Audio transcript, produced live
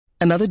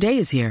Another day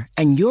is here,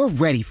 and you're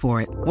ready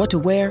for it. What to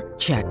wear?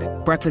 Check.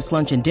 Breakfast,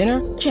 lunch, and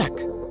dinner? Check.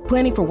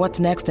 Planning for what's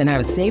next and how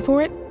to save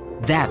for it?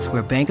 That's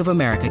where Bank of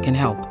America can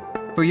help.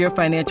 For your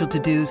financial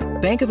to-dos,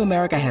 Bank of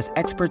America has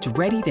experts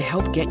ready to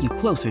help get you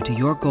closer to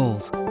your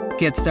goals.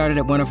 Get started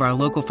at one of our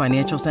local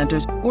financial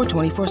centers or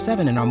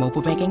 24/7 in our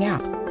mobile banking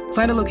app.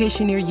 Find a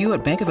location near you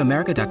at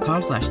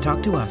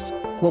bankofamerica.com/talktous.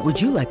 What would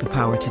you like the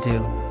power to do?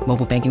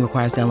 Mobile banking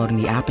requires downloading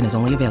the app and is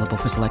only available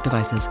for select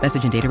devices.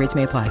 Message and data rates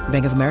may apply.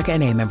 Bank of America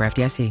N.A., member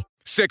FDIC.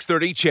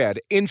 630 CHED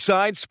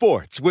Inside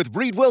Sports with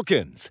Reed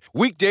Wilkins.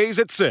 Weekdays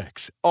at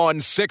 6 on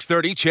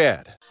 630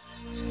 CHED.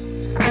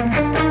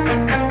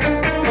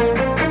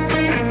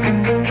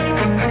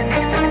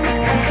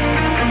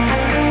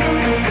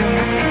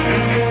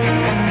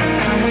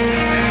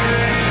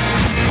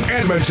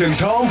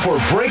 Edmonton's home for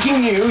breaking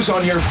news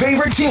on your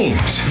favorite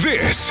teams.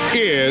 This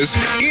is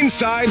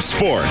Inside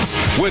Sports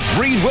with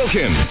Reed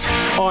Wilkins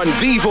on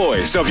the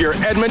voice of your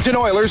Edmonton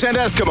Oilers and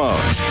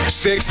Eskimos.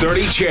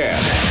 630 CHED.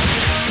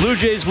 Blue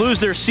Jays lose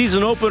their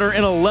season opener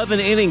in 11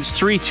 innings,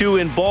 3-2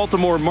 in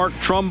Baltimore. Mark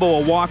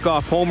Trumbo, a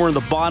walk-off homer in the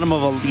bottom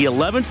of the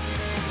 11th.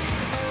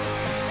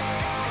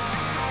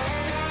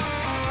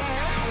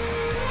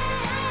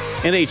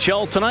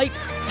 NHL tonight,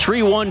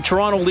 3-1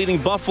 Toronto leading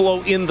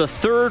Buffalo in the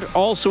third.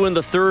 Also in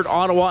the third,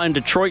 Ottawa and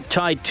Detroit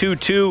tied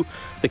 2-2.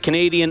 The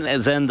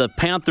Canadiens and the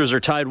Panthers are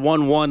tied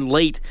 1-1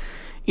 late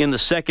in the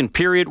second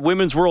period.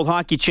 Women's World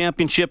Hockey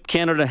Championship,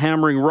 Canada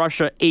hammering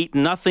Russia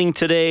 8-0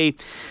 today.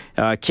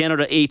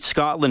 Canada 8,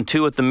 Scotland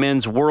 2 at the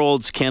Men's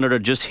Worlds. Canada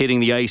just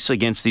hitting the ice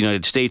against the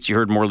United States. You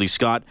heard Morley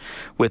Scott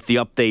with the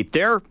update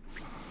there.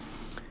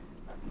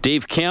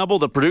 Dave Campbell,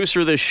 the producer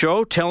of this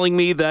show, telling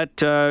me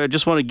that, I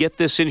just want to get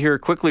this in here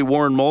quickly,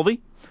 Warren Mulvey,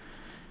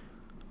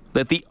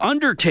 that The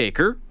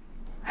Undertaker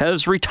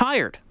has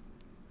retired.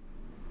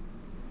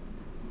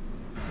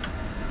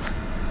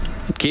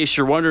 In case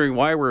you're wondering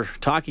why we're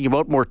talking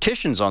about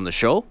morticians on the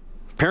show,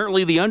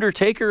 apparently The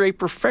Undertaker, a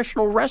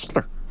professional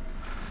wrestler.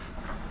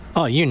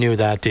 Oh, you knew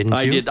that, didn't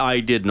you? I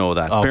did know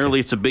that. Okay. Apparently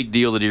it's a big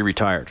deal that he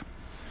retired.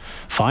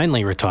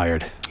 Finally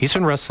retired. He's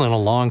been wrestling a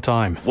long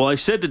time. Well, I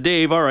said to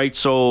Dave, all right,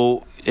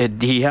 so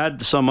he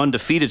had some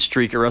undefeated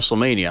streak at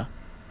WrestleMania,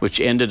 which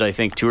ended, I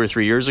think, 2 or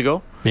 3 years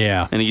ago.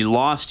 Yeah. And he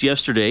lost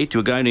yesterday to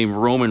a guy named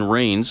Roman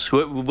Reigns,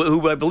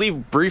 who I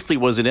believe briefly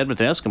was in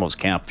Edmonton Eskimos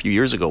camp a few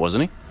years ago,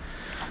 wasn't he?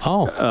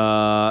 Oh.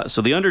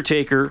 So The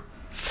Undertaker,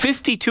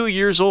 52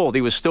 years old,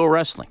 he was still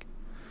wrestling.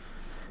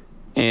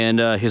 And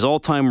his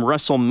all-time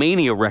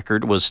WrestleMania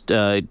record was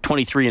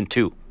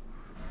 23-2.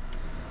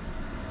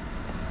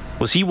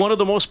 Was he one of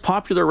the most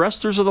popular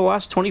wrestlers of the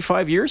last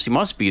 25 years? He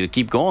must be to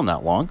keep going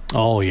that long.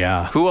 Oh,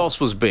 yeah. Who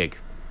else was big?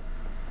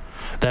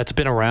 That's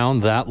been around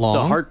that long?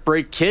 The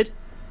Heartbreak Kid?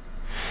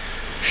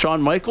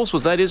 Shawn Michaels,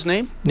 was that his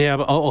name? Yeah,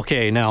 but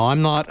okay, now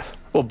I'm not...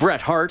 Well,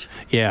 Bret Hart.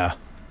 Yeah.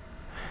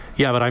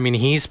 Yeah, but I mean,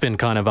 he's been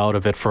kind of out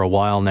of it for a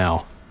while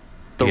now.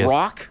 The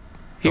Rock?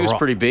 He was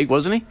pretty big,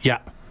 wasn't he? Yeah.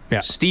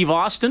 Steve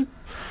Austin?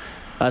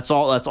 That's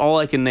all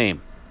I can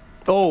name.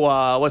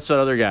 Oh, what's that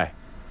other guy?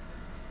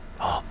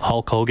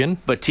 Hulk Hogan?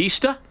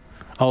 Batista?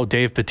 Oh,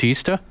 Dave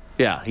Batista?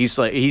 Yeah, he's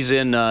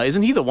in,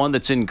 isn't he the one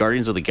that's in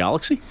Guardians of the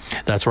Galaxy?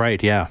 That's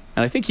right, yeah.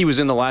 And I think he was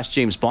in the last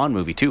James Bond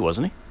movie too,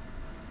 wasn't he?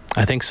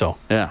 I think so.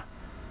 Yeah.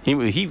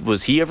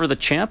 Was he ever the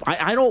champ?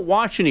 I don't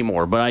watch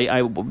anymore, but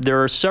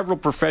there are several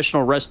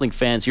professional wrestling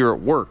fans here at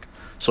work,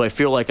 so I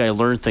feel like I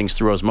learned things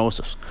through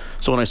osmosis.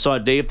 So when I saw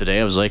Dave today,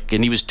 I was like,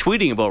 and he was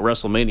tweeting about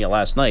WrestleMania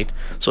last night,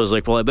 so I was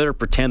like, well, I better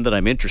pretend that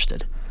I'm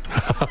interested.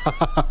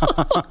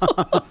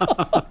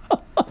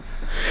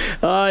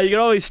 You can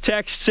always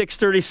text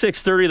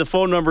 630-630. The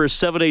phone number is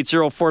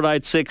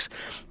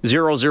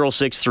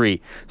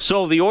 780-496-0063.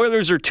 So the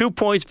Oilers are 2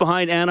 points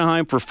behind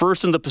Anaheim for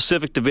first in the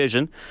Pacific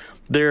Division.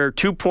 They're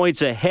 2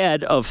 points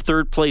ahead of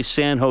third place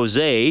San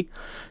Jose.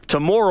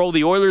 Tomorrow,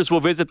 the Oilers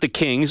will visit the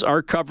Kings.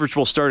 Our coverage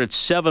will start at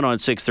 7 on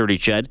 630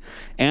 CHED.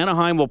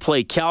 Anaheim will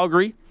play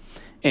Calgary,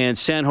 and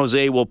San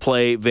Jose will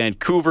play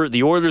Vancouver.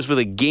 The Oilers with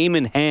a game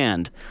in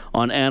hand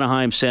on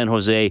Anaheim, San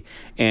Jose,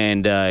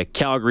 and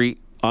Calgary.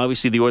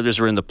 Obviously, the Oilers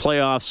are in the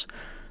playoffs.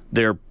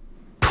 They're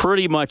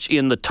pretty much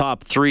in the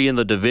top 3 in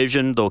the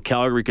division, though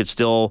Calgary could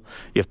still,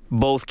 if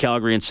both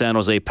Calgary and San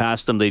Jose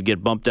passed them, they'd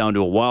get bumped down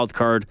to a wild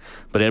card,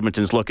 but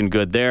Edmonton's looking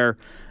good there.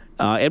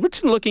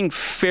 Edmonton looking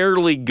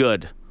fairly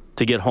good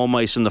to get home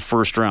ice in the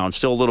first round.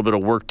 Still a little bit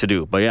of work to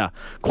do. But yeah,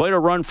 quite a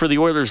run for the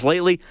Oilers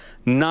lately.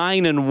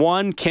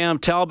 9-1. Cam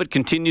Talbot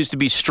continues to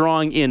be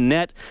strong in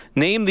net.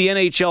 Named the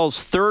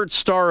NHL's third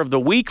star of the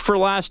week for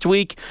last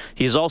week.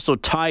 He's also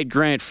tied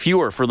Grant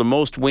Fuhr for the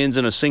most wins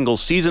in a single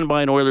season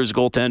by an Oilers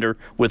goaltender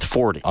with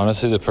 40.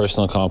 Honestly, the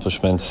personal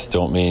accomplishments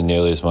don't mean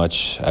nearly as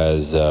much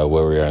as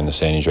where we are in the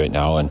standings right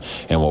now and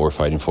what we're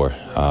fighting for.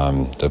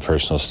 The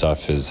personal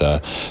stuff is,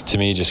 to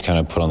me, just kind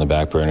of put on the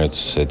back burner.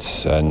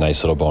 It's a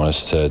nice little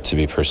bonus to to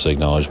be personally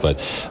acknowledged. But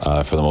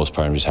for the most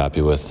part, I'm just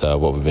happy with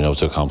what we've been able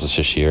to accomplish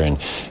this year, and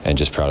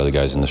just proud of the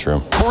guys in this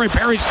room. Corey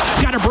Perry's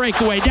got a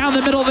breakaway down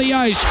the middle of the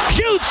ice.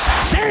 Shoots!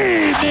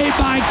 Save made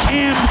by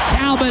Cam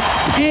Talbot.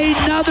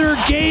 Another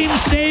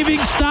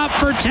game-saving stop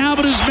for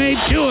Talbot, who's made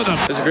 2 of them.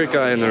 He's a great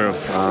guy in the room.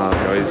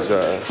 He's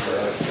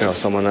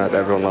someone that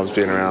everyone loves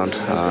being around.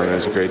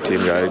 He's a great team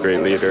guy, a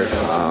great leader.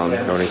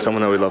 And he's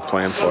someone that we love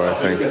playing for, I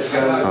think.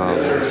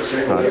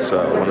 That's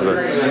one of the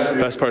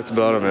best parts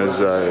about him is,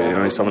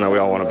 he's someone that we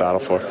all want to battle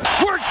for.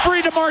 Worked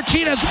free to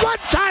Martinez.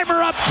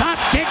 One-timer up top.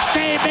 Kick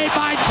save made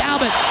by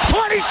Talbot.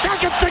 20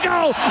 seconds to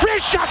go.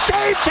 Wrist shot.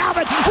 Save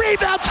Talbot.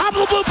 Rebound. Top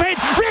of the blue paint.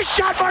 Wrist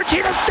shot.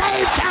 Martinez.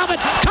 Save Talbot.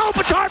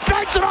 Kopitar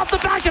banks it off the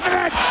back of the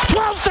net.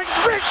 12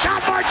 seconds. Wrist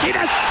shot.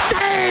 Martinez.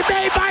 Save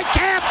made by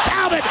Cam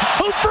Talbot,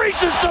 who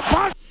freezes the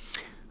puck.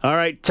 All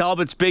right,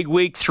 Talbot's big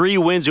week, 3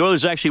 wins. The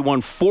Oilers actually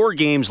won 4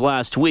 games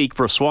last week.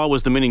 Brossoit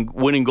was the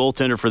winning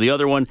goaltender for the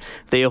other one.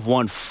 They have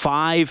won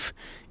 5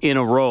 in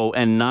a row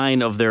and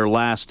 9 of their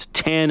last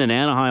 10. And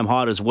Anaheim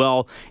hot as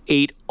well.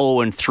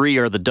 8-0-3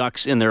 are the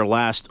Ducks in their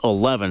last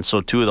 11. So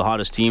 2 of the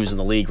hottest teams in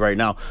the league right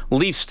now.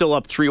 Leafs still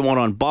up 3-1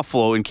 on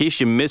Buffalo. In case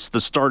you missed the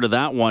start of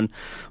that one,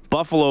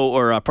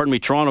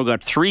 Toronto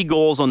got 3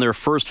 goals on their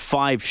first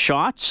 5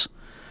 shots.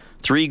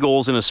 3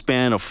 goals in a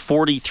span of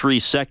 43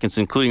 seconds,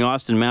 including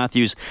Austin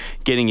Matthews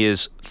getting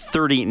his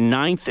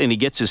 39th, and he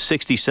gets his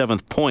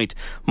 67th point,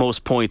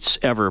 most points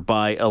ever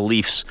by a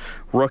Leafs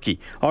rookie.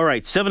 All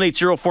right,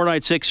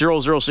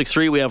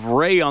 780-496-0063. We have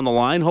Ray on the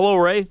line. Hello,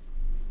 Ray.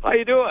 How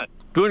you doing?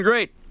 Doing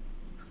great.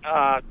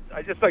 I'd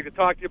just like to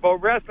talk to you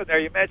about wrestling there.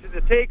 You mentioned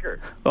the Taker.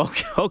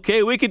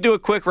 Okay, we could do a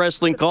quick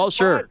wrestling call,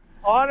 sure.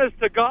 Honest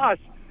to gosh,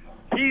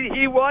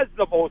 he was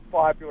the most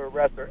popular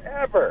wrestler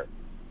ever.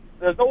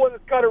 There's no one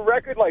that's got a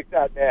record like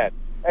that, man.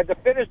 And to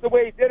finish the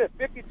way he did at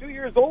 52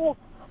 years old,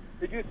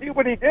 did you see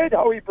what he did,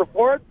 how he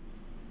performed?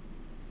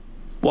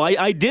 Well,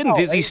 I didn't.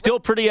 Is he still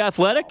pretty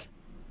athletic?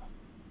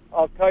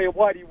 I'll tell you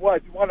what, he was.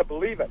 You want to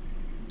believe it.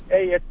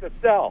 Hey, it's the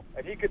sell,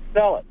 and he could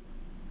sell it.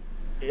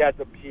 He had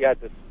the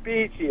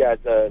speech, he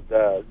had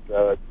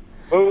the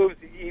moves.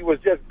 He was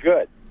just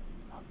good.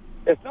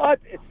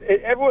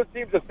 Everyone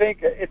seems to think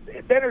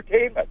it's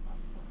entertainment.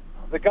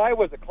 The guy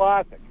was a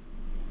classic.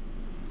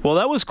 Well,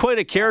 that was quite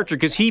a character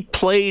because he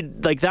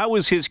played like that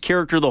was his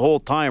character the whole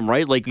time,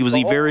 right? Like was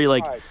he very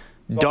like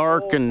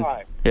dark and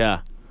yeah.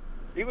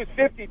 He was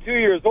 52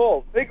 years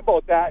old. Think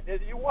about that.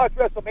 You watch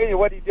WrestleMania,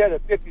 what he did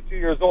at 52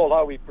 years old,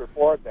 how he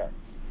performed there.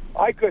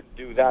 I couldn't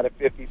do that at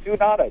 52,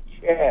 not a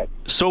chance.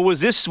 So was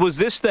this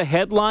the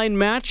headline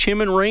match,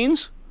 him and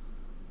Reigns?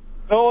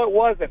 No, it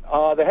wasn't.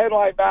 The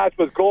headline match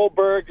was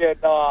Goldberg and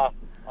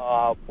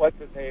what's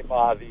his name?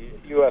 The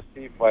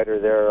UFC fighter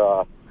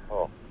there.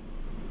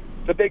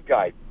 The big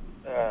guy.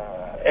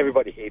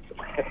 Everybody hates him.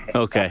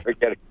 Okay.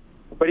 Forget it.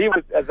 But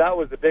that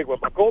was the big one.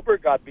 But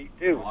Goldberg got beat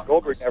too.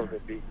 Goldberg never been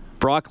beat.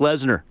 Brock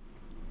Lesnar.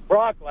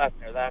 That's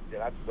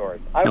it. I'm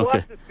sorry. I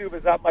watched this too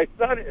because my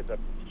son is a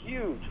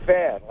huge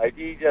fan. Like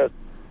he just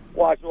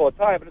watches all the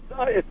time. But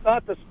it's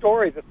not the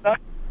stories. It's not.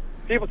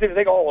 People seem to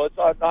think, oh, well, it's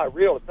not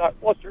real. It's not.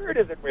 Well, sure, it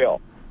isn't real.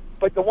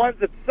 But the ones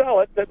that sell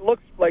it, that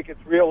looks like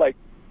it's real, like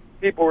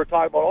people were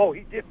talking about. Oh,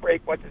 he did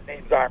break what's his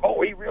name's arm. Oh,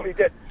 he really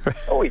did.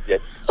 No, he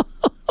didn't.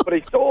 But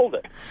he sold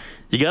it.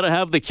 You got to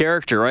have the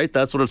character, right?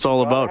 That's what it's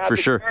all about, for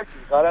sure. You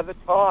got to have the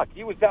talk.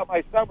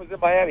 My son was in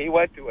Miami. He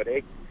went to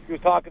it. He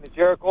was talking to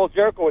Jericho.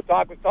 Jericho was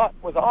hockey.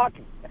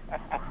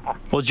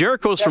 Well,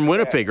 Jericho's from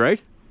Winnipeg, right?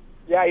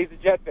 Yeah, he's a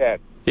Jet fan.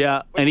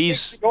 Yeah, but and the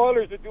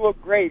Oilers are doing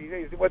great.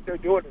 What they're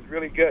doing is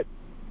really good.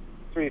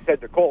 That's what he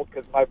said to Colt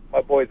because my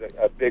boy's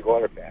a big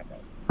Oiler fan.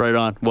 Right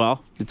on.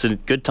 Well, it's a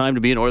good time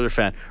to be an Oiler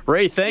fan.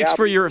 Ray, thanks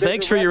for your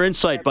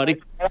insight,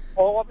 buddy. I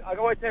want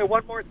to tell you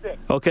one more thing.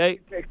 Okay. You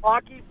take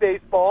hockey,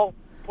 baseball,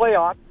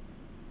 playoffs,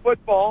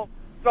 football,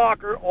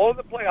 soccer, all of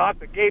the playoffs,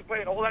 the game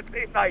play, and all that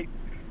same night,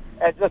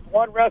 and just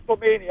one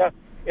WrestleMania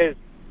is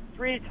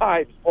 3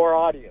 times more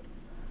audience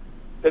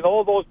than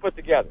all those put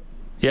together.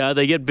 Yeah,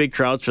 they get big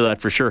crowds for that,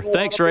 for sure.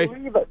 Thanks, Ray.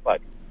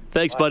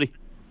 Thanks, buddy.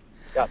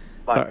 Yeah,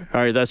 bye.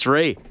 All right, that's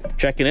Ray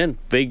checking in.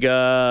 Big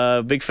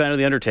fan of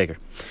The Undertaker.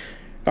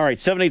 All right,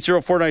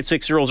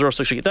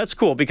 780-496-0063. That's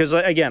cool because,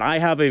 again, I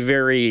have a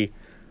very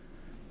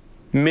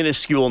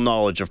minuscule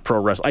knowledge of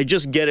pro wrestling. I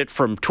just get it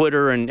from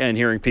Twitter and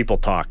hearing people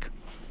talk.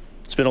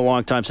 It's been a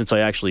long time since I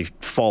actually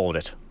followed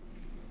it.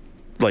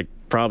 Like,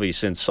 probably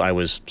since I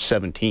was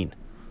 17.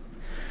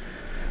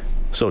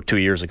 So 2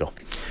 years ago.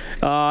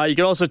 You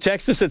can also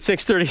text us at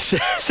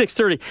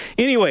 630.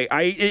 Anyway,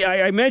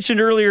 I mentioned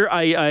earlier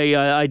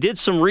I did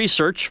some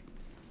research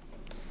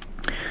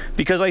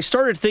because I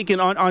started thinking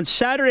on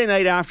Saturday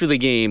night after the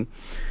game,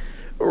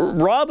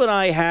 Rob and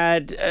I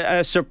had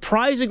a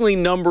surprisingly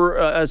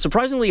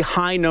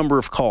high number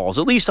of calls.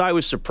 At least I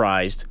was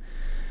surprised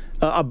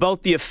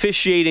about the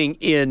officiating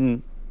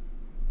in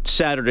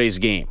Saturday's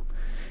game.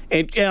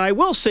 And I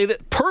will say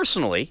that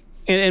personally,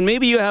 and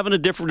maybe you have a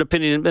different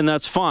opinion, and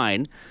that's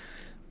fine,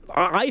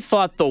 I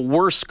thought the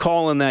worst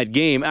call in that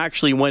game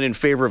actually went in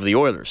favor of the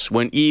Oilers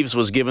when Eaves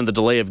was given the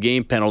delay of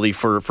game penalty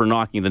for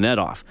knocking the net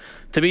off.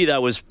 To me,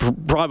 that was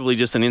probably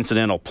just an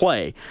incidental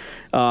play.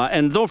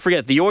 And don't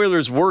forget, the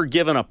Oilers were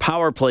given a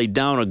power play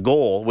down a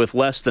goal with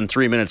less than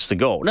 3 minutes to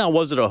go. Now,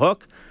 was it a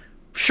hook?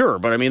 Sure,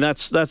 but I mean,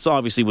 that's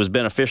obviously was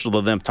beneficial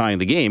to them tying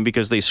the game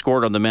because they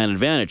scored on the man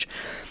advantage.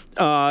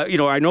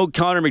 I know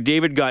Connor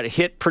McDavid got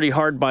hit pretty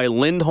hard by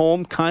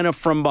Lindholm, kind of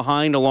from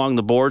behind along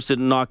the boards,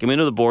 didn't knock him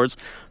into the boards,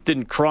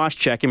 didn't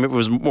cross-check him. It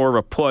was more of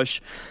a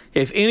push.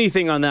 If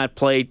anything on that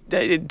play,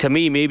 to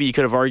me, maybe you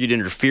could have argued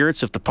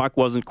interference if the puck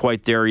wasn't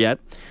quite there yet.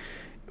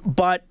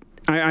 But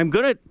I'm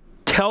going to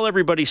tell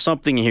everybody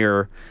something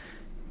here,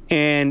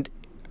 and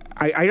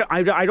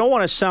I don't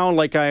want to sound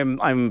like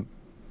I'm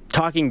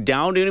talking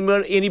down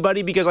to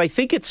anybody because I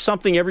think it's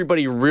something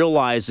everybody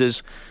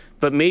realizes,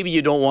 but maybe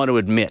you don't want to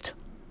admit.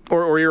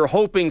 Or you're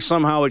hoping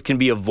somehow it can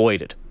be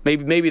avoided.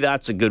 Maybe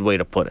that's a good way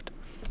to put it.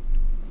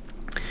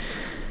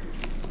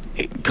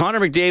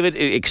 Connor McDavid,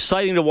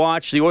 exciting to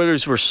watch. The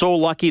Oilers were so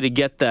lucky to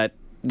get that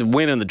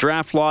win in the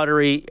draft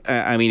lottery.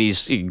 I mean,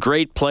 he's a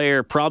great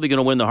player, probably going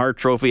to win the Hart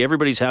Trophy.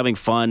 Everybody's having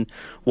fun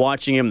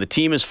watching him. The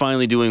team is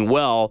finally doing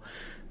well.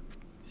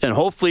 And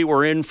hopefully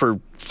we're in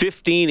for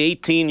 15,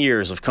 18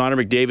 years of Connor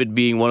McDavid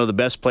being one of the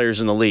best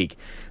players in the league.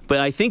 But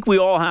I think we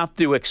all have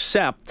to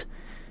accept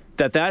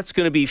that that's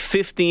going to be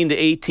 15 to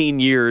 18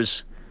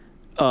 years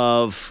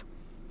of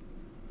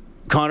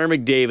Connor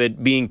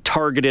McDavid being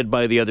targeted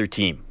by the other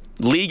team,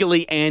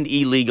 legally and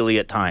illegally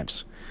at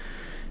times.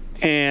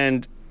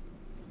 And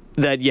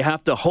that you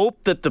have to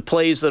hope that the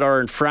plays that are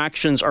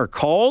infractions are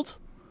called,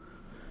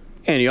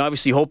 and you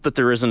obviously hope that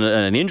there isn't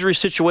an injury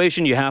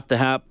situation. You have to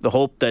have the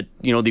hope that,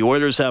 the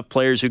Oilers have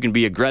players who can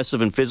be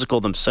aggressive and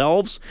physical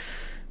themselves.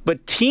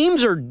 But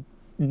teams are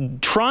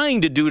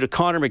trying to do to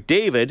Connor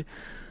McDavid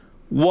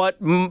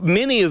what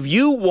many of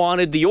you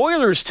wanted the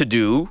Oilers to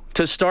do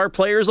to star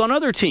players on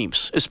other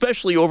teams,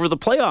 especially over the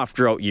playoff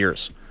drought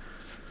years.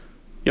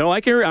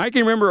 I can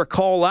remember a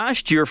call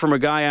last year from a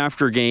guy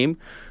after a game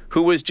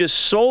who was just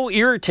so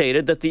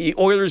irritated that the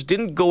Oilers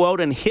didn't go out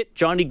and hit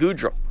Johnny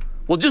Gaudreau.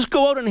 Well, just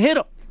go out and hit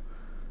him.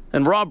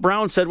 And Rob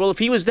Brown said, well, if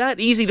he was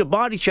that easy to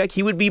body check,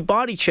 he would be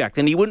body checked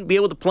and he wouldn't be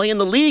able to play in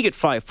the league at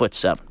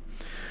 5'7".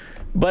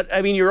 But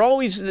I mean, you're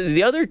always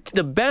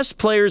the best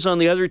players on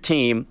the other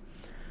team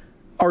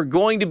are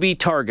going to be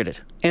targeted,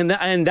 and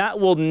that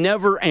will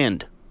never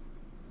end.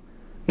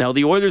 Now,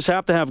 the Oilers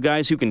have to have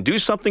guys who can do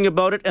something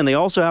about it, and they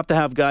also have to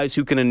have guys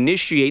who can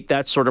initiate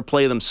that sort of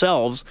play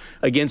themselves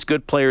against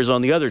good players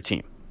on the other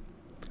team.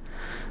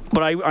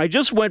 But I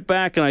just went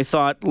back and I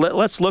thought,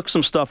 let's look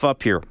some stuff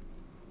up here.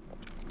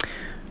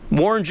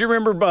 Warren, do you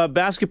remember a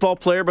basketball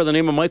player by the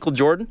name of Michael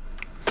Jordan?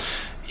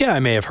 Yeah, I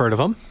may have heard of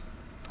him.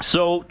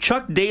 So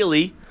Chuck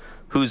Daly,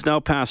 who's now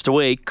passed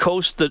away,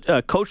 coached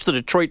the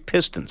Detroit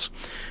Pistons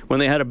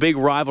when they had a big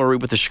rivalry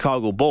with the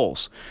Chicago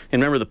Bulls.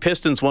 And remember, the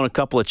Pistons won a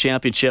couple of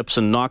championships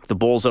and knocked the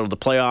Bulls out of the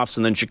playoffs,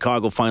 and then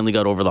Chicago finally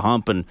got over the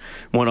hump and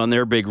went on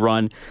their big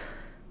run.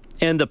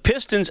 And the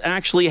Pistons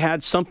actually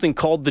had something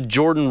called the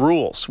Jordan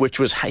Rules, which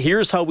was,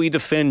 here's how we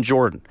defend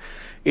Jordan.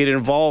 It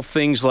involved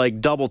things like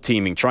double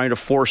teaming, trying to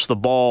force the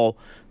ball,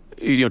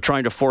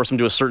 trying to force them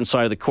to a certain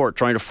side of the court,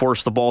 trying to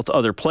force the ball to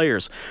other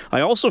players.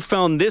 I also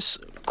found this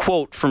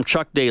quote from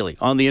Chuck Daly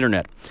on the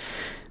internet.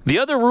 The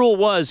other rule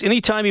was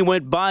anytime he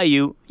went by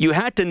you, you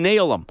had to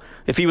nail him.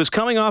 If he was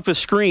coming off a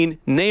screen,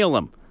 nail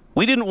him.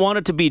 We didn't want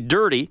it to be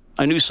dirty.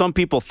 I knew some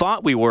people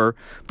thought we were,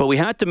 but we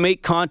had to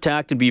make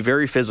contact and be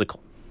very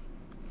physical.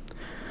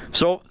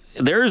 So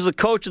there's the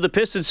coach of the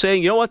Pistons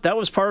saying, you know what, that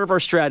was part of our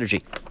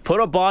strategy. Put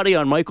a body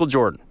on Michael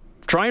Jordan.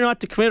 Try not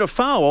to commit a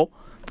foul,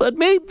 but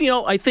maybe,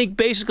 I think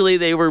basically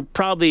they were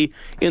probably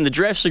in the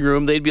dressing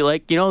room, they'd be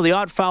like, the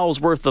odd foul's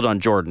worth it on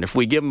Jordan if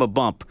we give him a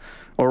bump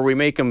or we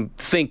make him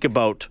think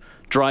about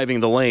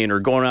driving the lane or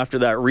going after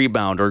that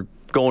rebound or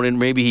going in,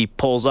 maybe he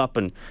pulls up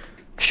and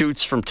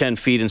shoots from 10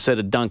 feet instead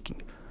of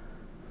dunking.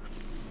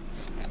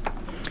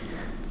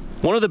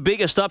 One of the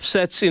biggest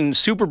upsets in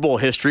Super Bowl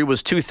history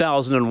was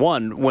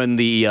 2001 when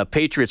the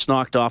Patriots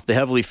knocked off the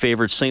heavily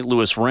favored St.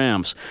 Louis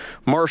Rams.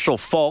 Marshall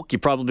Faulk, you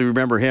probably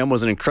remember him,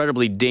 was an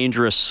incredibly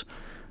dangerous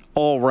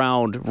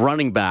all-round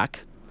running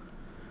back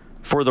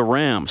for the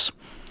Rams.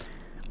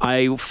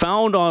 I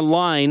found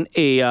online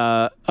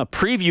a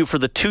preview for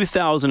the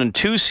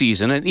 2002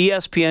 season, and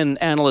ESPN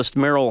analyst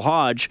Merrill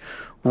Hodge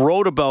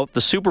wrote about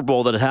the Super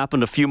Bowl that had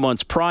happened a few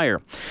months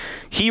prior.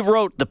 He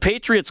wrote, the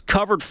Patriots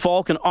covered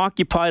Falk and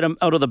occupied him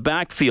out of the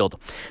backfield.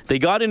 They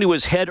got into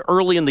his head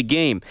early in the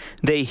game.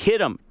 They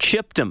hit him,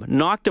 chipped him,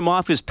 knocked him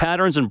off his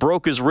patterns, and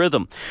broke his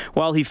rhythm.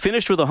 While he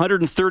finished with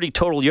 130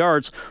 total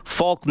yards,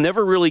 Falk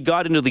never really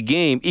got into the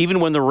game,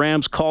 even when the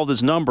Rams called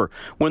his number.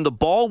 When the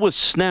ball was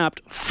snapped,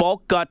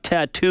 Falk got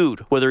tattooed,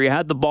 whether he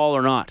had the ball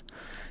or not.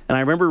 And I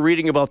remember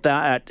reading about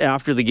that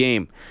after the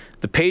game.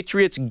 The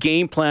Patriots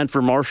game plan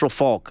for Marshall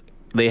Faulk.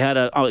 They had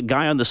a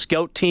guy on the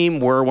scout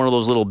team wear one of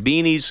those little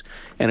beanies,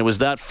 and it was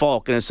that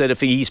Falk. And it said if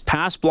he's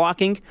pass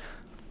blocking,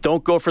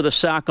 don't go for the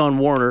sack on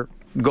Warner.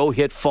 Go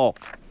hit Falk.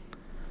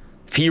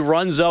 If he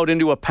runs out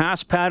into a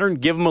pass pattern,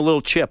 give him a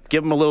little chip,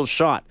 give him a little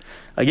shot.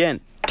 Again,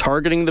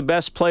 targeting the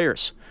best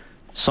players,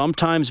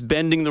 sometimes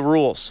bending the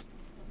rules.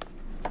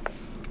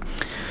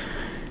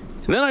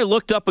 And then I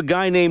looked up a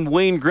guy named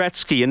Wayne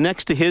Gretzky, and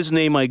next to his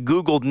name I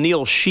Googled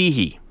Neil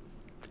Sheehy,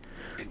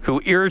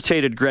 who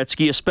irritated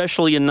Gretzky,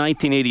 especially in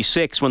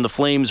 1986 when the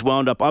Flames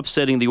wound up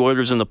upsetting the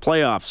Oilers in the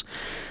playoffs.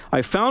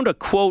 I found a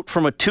quote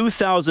from a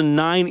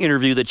 2009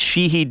 interview that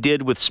Sheehy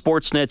did with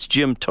Sportsnet's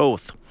Jim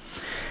Toth.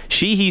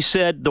 Sheehy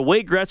said, "The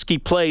way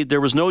Gretzky played, there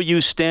was no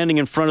use standing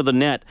in front of the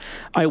net.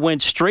 I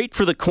went straight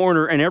for the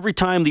corner, and every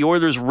time the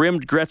Oilers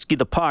rimmed Gretzky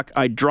the puck,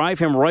 I'd drive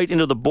him right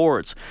into the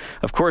boards.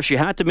 Of course, you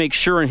had to make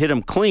sure and hit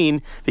him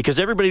clean because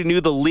everybody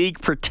knew the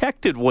league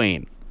protected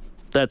Wayne."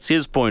 That's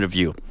his point of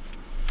view.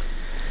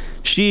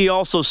 She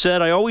also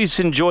said, "I always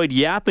enjoyed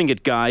yapping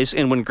at guys,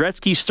 and when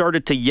Gretzky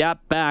started to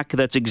yap back,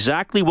 that's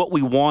exactly what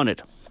we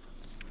wanted.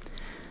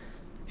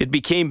 It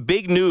became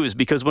big news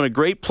because when a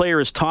great player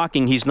is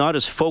talking, he's not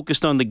as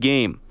focused on the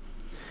game."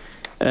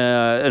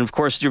 And of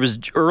course, there was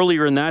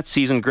earlier in that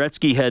season,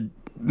 Gretzky had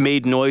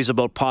made noise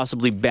about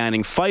possibly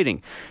banning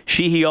fighting.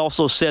 Sheehy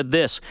also said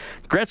this,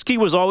 "Gretzky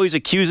was always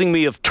accusing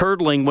me of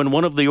turtling when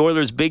one of the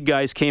Oilers' big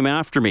guys came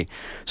after me.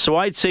 So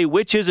I'd say,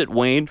 which is it,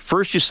 Wayne?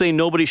 First you say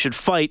nobody should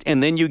fight,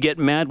 and then you get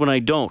mad when I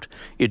don't."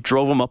 It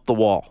drove him up the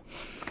wall.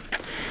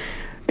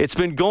 It's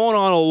been going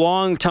on a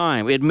long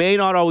time. It may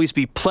not always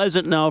be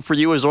pleasant now for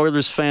you as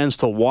Oilers fans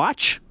to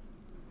watch,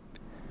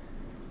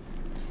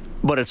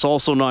 but it's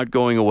also not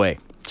going away.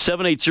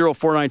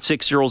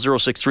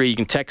 780-496-0063. You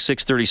can text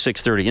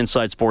 630-630.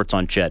 Inside Sports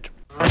on Ched.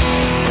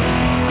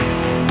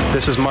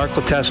 This is Mark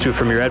Letestu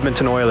from your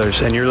Edmonton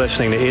Oilers, and you're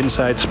listening to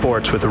Inside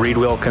Sports with Reed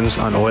Wilkins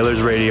on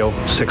Oilers Radio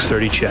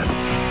 630 Ched.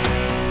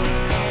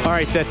 All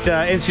right, that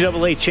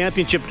NCAA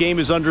championship game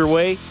is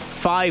underway.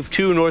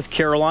 5-2 North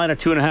Carolina,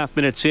 2.5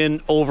 minutes in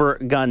over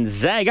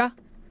Gonzaga.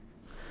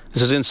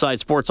 This is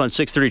Inside Sports on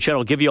 630 Ched.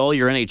 I'll give you all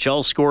your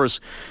NHL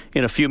scores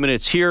in a few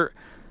minutes here.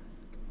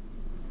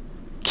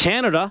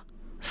 Canada,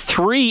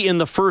 3 in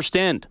the first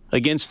end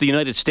against the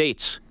United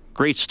States.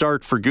 Great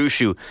start for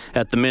Gushu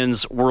at the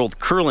Men's World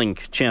Curling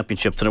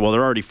Championship tonight. Well,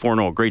 they're already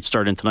 4-0. Great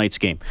start in tonight's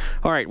game.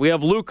 All right, we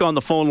have Luke on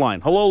the phone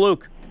line. Hello,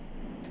 Luke.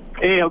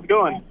 Hey, how's it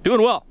going?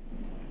 Doing well.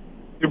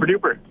 Super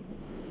duper.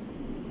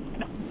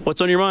 What's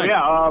on your mind?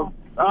 Yeah,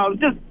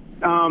 just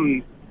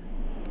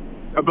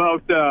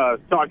about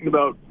talking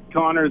about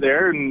Connor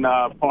there and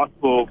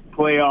possible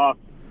playoff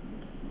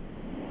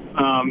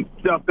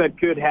stuff that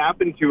could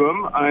happen to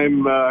him.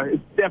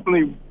 It's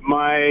definitely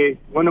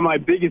one of my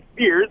biggest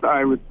fears,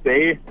 I would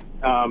say,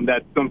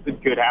 that something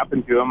could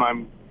happen to him.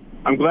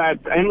 I'm glad,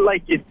 and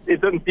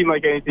it doesn't seem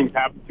like anything's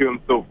happened to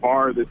him so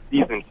far this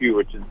season too,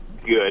 which is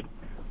good.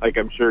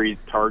 I'm sure he's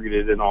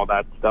targeted and all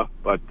that stuff,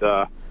 but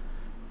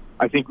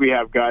I think we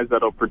have guys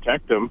that'll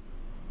protect him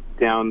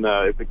down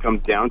if it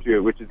comes down to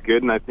it, which is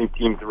good, and I think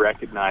teams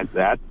recognize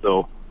that,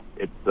 so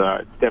it's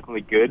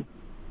definitely good.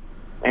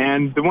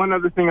 And the one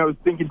other thing I was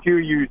thinking too,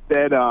 you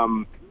said a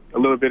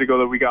little bit ago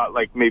that we got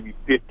maybe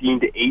 15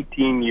 to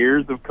 18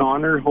 years of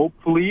Connor,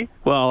 hopefully.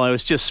 Well, I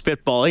was just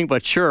spitballing,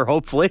 but sure,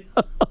 hopefully.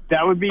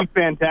 That would be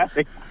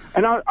fantastic.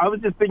 And I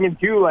was just thinking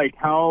too,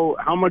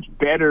 how much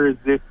better is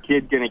this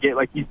kid going to get?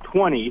 He's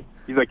 20.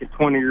 He's a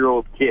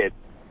 20-year-old kid.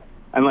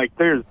 And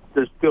there's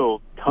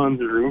still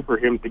tons of room for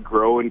him to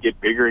grow and get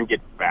bigger and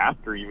get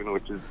faster even,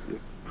 which is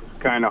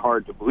kind of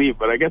hard to believe,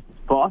 but I guess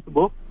it's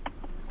possible.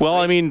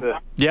 Well,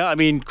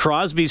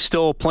 Crosby's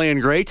still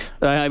playing great.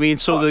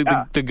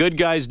 The good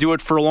guys do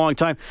it for a long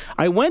time.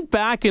 I went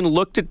back and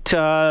looked at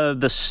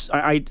this.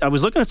 I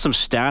was looking at some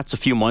stats a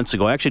few months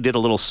ago. I actually did a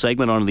little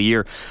segment on the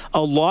year.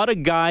 A lot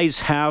of guys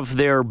have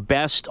their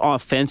best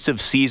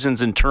offensive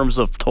seasons in terms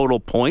of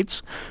total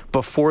points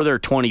before they're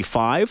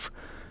 25.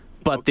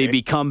 But they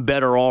become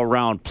better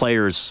all-around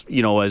players,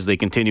 as they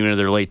continue into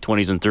their late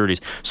 20s and 30s.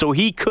 So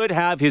he could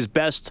have his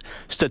best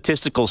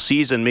statistical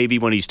season maybe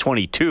when he's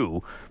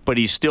 22, but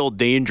he's still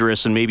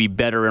dangerous and maybe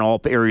better in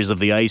all areas of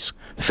the ice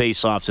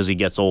face-offs as he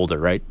gets older,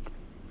 right?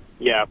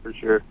 Yeah, for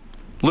sure.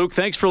 Luke,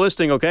 thanks for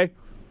listening, okay?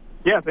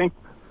 Yeah, thanks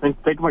for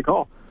taking my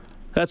call.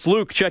 That's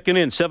Luke checking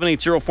in,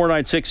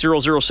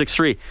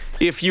 780-496-0063.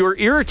 If you're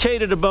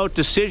irritated about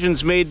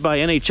decisions made by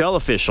NHL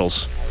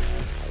officials...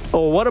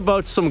 Oh, what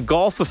about some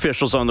golf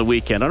officials on the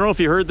weekend? I don't know if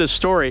you heard this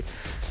story.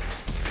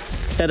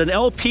 At an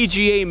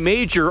LPGA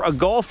major, a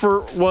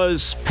golfer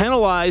was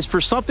penalized for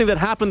something that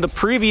happened the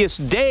previous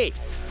day.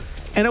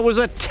 And it was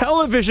a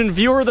television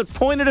viewer that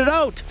pointed it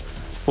out.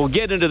 We'll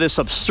get into this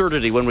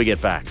absurdity when we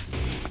get back.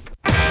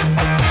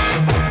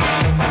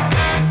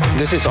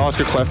 This is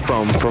Oscar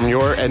Clefbaum from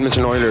your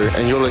Edmonton Oiler,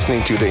 and you're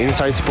listening to the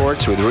Inside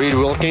Sports with Reed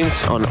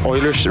Wilkins on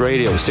Oilers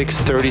Radio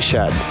 630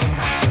 Ched.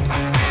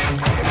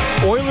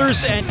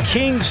 Oilers and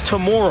Kings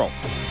tomorrow.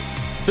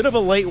 Bit of a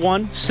late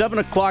one. 7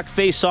 o'clock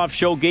face-off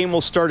show. Game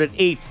will start at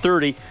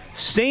 8:30.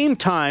 Same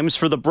times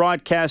for the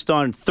broadcast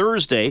on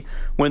Thursday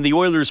when the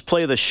Oilers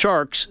play the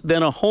Sharks.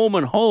 Then a home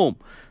and home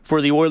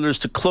for the Oilers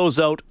to close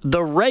out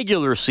the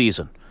regular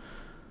season.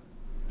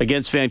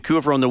 against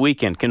Vancouver on the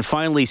weekend can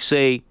finally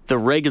say the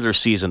regular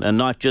season and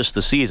not just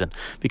the season,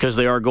 because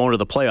they are going to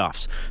the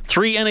playoffs.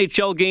 3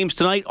 NHL games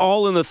tonight,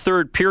 all in the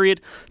third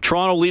period.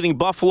 Toronto leading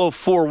Buffalo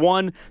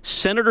 4-1.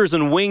 Senators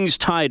and Wings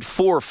tied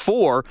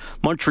 4-4.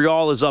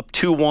 Montreal is up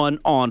 2-1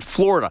 on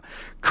Florida.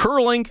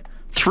 Curling,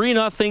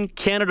 3-0.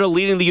 Canada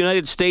leading the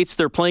United States.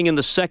 They're playing in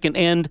the second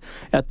end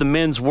at the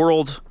Men's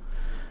Worlds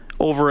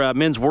over at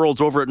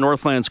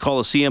Northlands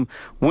Coliseum.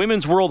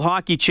 Women's World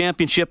Hockey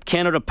Championship,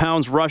 Canada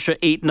pounds Russia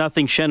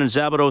 8-0. Shannon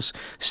Zabados,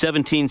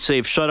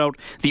 17-save shutout.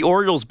 The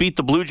Orioles beat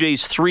the Blue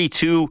Jays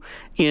 3-2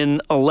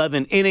 in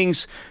 11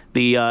 innings.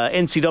 The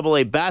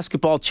NCAA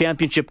basketball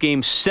championship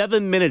game,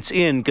 7 minutes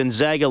in,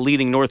 Gonzaga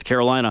leading North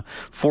Carolina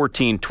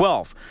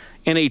 14-12.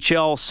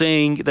 NHL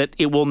saying that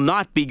it will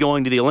not be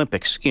going to the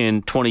Olympics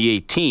in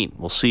 2018.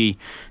 We'll see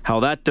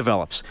how that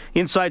develops.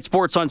 Inside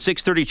Sports on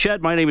 630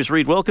 CHED. My name is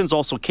Reed Wilkins.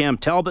 Also, Cam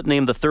Talbot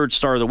named the third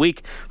star of the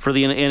week for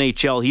the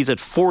NHL. He's at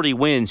 40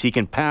 wins. He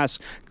can pass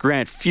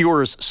Grant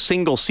Fuhr's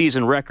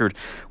single-season record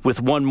with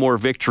one more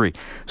victory.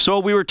 So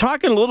we were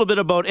talking a little bit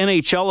about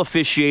NHL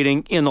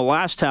officiating in the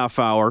last half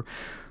hour.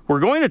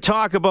 We're going to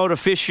talk about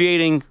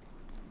officiating,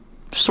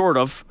 sort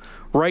of,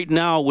 right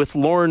now with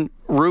Lauren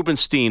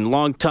Rubenstein,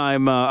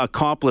 longtime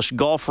accomplished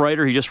golf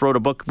writer. He just wrote a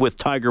book with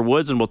Tiger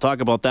Woods, and we'll talk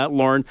about that,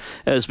 Lauren,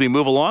 as we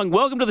move along.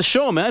 Welcome to the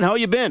show, man. How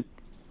you been?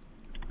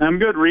 I'm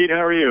good, Reed.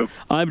 How are you?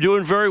 I'm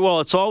doing very well.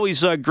 It's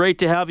always great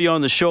to have you on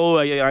the show.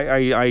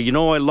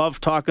 I love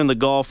talking the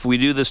golf. We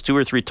do this 2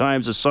 or 3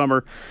 times a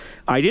summer.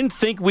 I didn't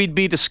think we'd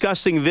be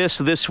discussing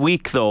this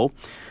week, though.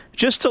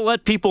 Just to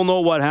let people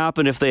know what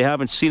happened if they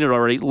haven't seen it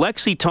already,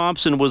 Lexi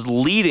Thompson was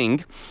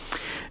leading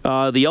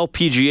the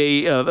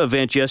LPGA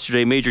event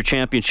yesterday, major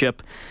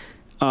championship.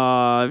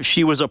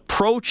 She was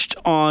approached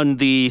on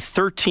the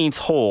 13th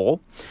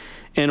hole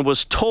and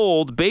was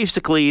told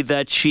basically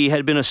that she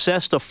had been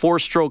assessed a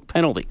 4-stroke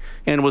penalty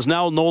and was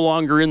now no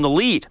longer in the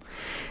lead.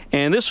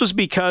 And this was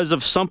because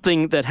of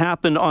something that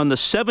happened on the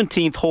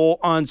 17th hole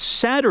on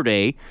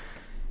Saturday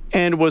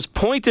and was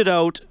pointed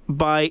out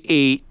by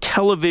a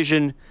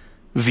television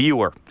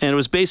viewer. And it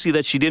was basically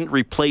that she didn't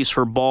replace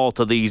her ball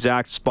to the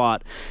exact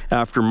spot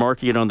after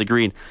marking it on the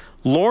green.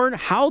 Lauren,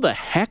 how the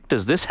heck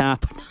does this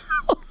happen?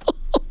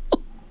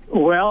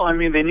 Well, I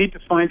mean, they need to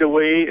find a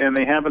way, and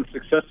they haven't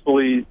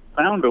successfully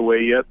found a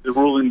way yet, the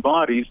ruling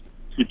bodies,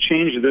 to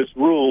change this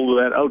rule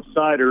that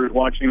outsiders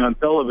watching on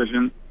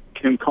television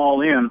can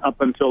call in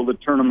up until the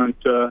tournament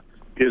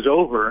is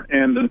over.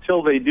 And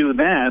until they do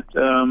that,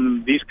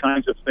 these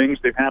kinds of things,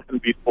 they've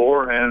happened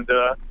before, and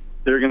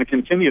they're going to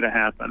continue to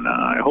happen.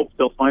 I hope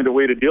they'll find a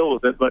way to deal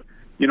with it. But,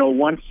 you know,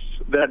 once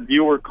that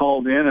viewer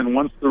called in and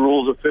once the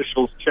rules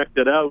officials checked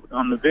it out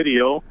on the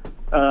video,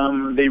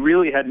 they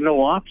really had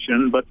no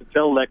option but to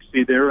tell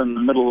Lexi there in the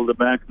middle of the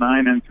back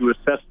nine and to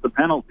assess the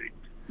penalty.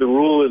 The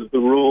rule is the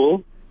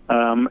rule.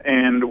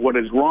 And what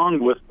is wrong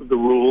with the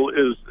rule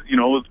is, you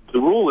know, the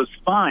rule is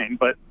fine,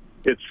 but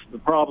it's the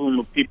problem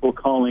of people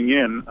calling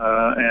in,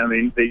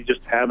 and they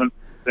just haven't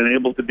been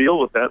able to deal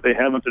with that. They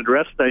haven't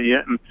addressed that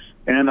yet,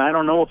 and I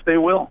don't know if they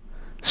will.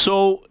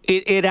 So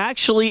it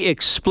actually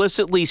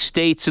explicitly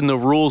states in the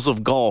rules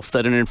of golf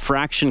that an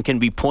infraction can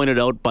be pointed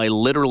out by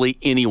literally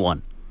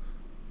anyone.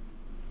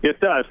 It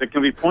does. It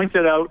can be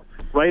pointed out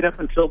right up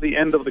until the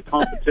end of the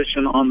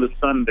competition on the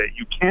Sunday.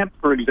 You can't,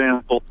 for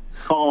example,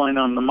 call in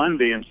on the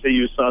Monday and say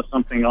you saw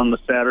something on the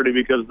Saturday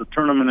because the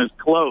tournament is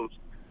closed,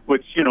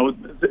 which, you know,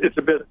 it's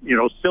a bit, you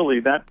know,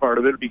 silly, that part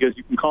of it, because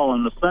you can call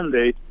on the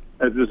Sunday,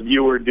 as this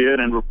viewer did,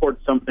 and report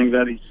something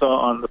that he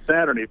saw on the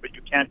Saturday, but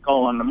you can't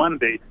call on the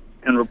Monday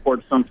and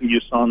report something you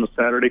saw on the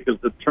Saturday because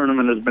the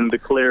tournament has been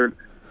declared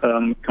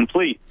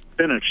complete,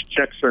 finished.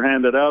 Checks are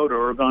handed out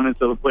or gone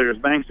into the player's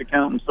bank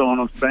account and so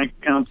on, bank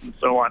accounts and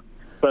so on.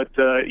 But,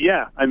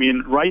 yeah, I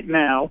mean, right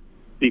now,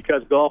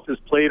 because golf is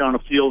played on a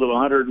field of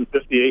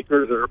 150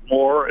 acres or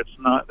more, it's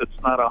not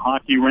a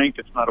hockey rink,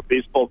 it's not a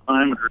baseball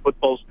diamond or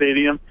football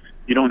stadium.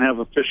 You don't have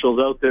officials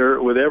out there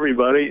with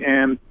everybody,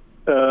 and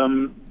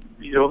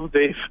you know,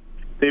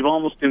 they've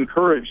almost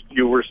encouraged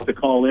viewers to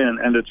call in,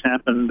 and it's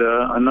happened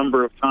a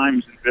number of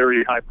times in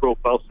very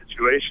high-profile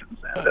situations,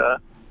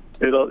 and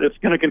it's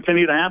going to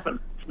continue to happen.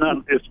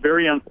 It's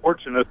very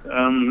unfortunate,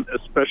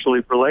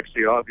 especially for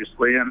Lexi,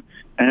 obviously,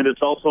 and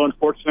it's also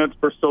unfortunate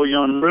for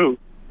So-Yeon Ryu,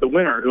 the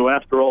winner, who,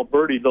 after all,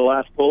 birdied the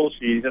last hole.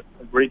 She had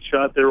a great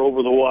shot there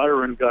over the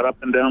water and got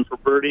up and down for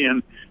birdie,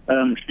 and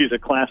she's a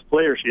class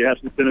player. She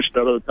hasn't finished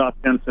out of the top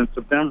 10 since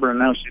September, and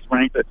now she's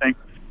ranked, I think,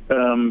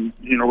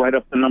 you know, right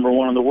up to number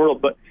 1 in the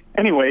world. But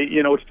anyway,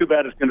 you know, it's too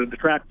bad it's going to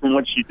detract from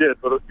what she did.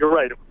 But you're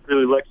right, it was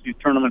really Lexi's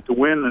tournament to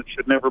win, and it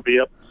should never be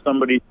up to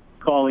somebody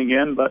calling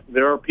in. But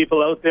there are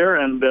people out there,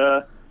 and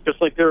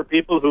just like there are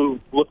people who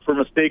look for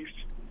mistakes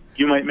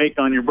you might make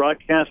on your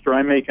broadcast or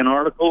I make in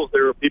articles,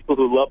 there are people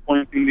who love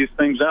pointing these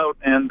things out,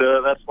 and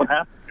that's what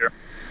happened here.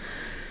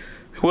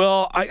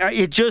 Well,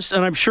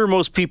 and I'm sure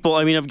most people,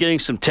 I'm getting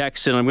some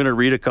texts, and I'm going to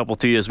read a couple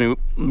to you as we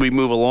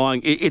move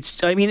along. Here's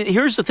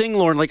the thing,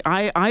 Lauren,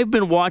 I've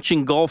been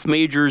watching golf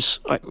majors,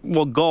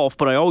 golf,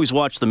 but I always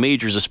watch the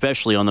majors,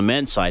 especially on the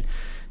men's side,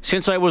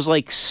 since I was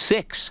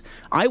 6.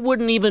 I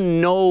wouldn't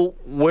even know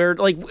where,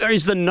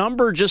 is the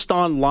number just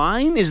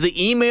online? Is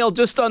the email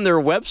just on their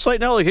website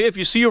now? Hey, if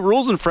you see a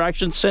rules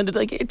infraction, send it.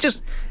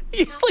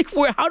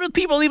 How do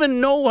people even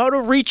know how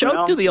to reach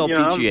out to the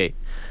LPGA?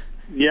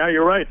 Yeah,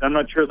 you're right. I'm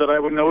not sure that I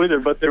would know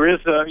either, but there is,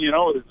 there's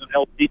an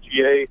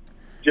LPGA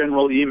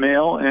general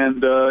email,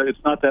 and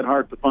it's not that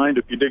hard to find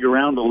if you dig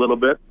around a little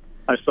bit.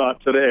 I saw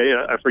it today.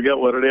 I forget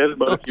what it is,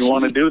 but if you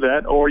want to do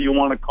that, or you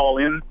want to call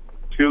in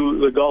to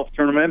the golf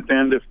tournament,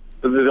 and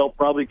they'll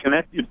probably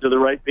connect you to the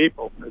right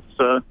people.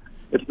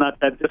 It's not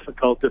that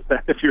difficult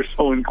if you're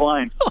so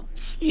inclined. Oh,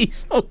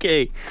 jeez.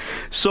 Okay.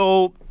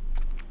 So,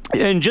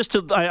 and just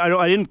to,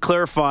 I didn't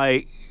clarify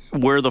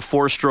where the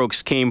 4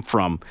 strokes came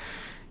from.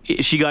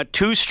 She got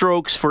 2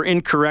 strokes for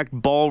incorrect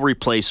ball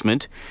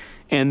replacement,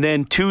 and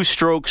then 2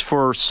 strokes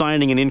for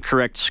signing an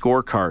incorrect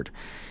scorecard.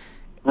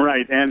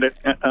 Right, and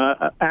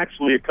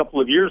actually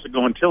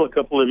until a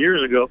couple of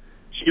years ago,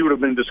 she would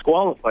have been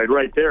disqualified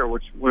right there,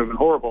 which would have been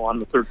horrible on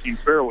the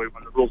 13th fairway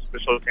when the rules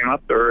official came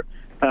up to her.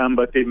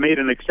 But they made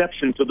an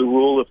exception to the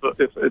rule,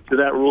 to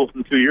that rule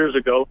from 2 years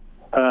ago,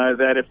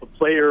 that if a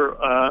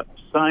player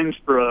signs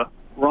for a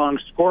wrong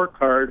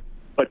scorecard,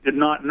 but did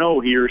not know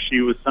he or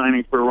she was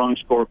signing for a wrong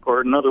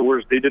scorecard. In other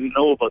words, they didn't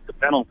know about the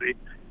penalty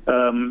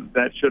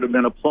that should have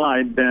been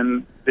applied,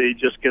 then they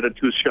just get a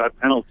 2-shot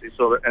penalty.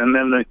 And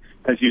then,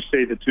 as you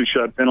say, the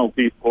 2-shot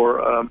penalty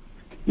for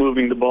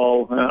moving the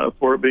ball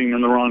for it being in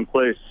the wrong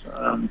place.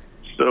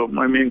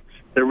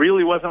 There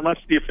really wasn't much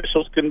the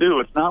officials can do.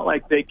 It's not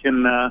like they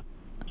can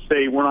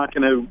say, we're not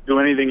going to do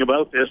anything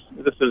about this.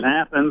 This has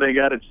happened. They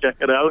got to check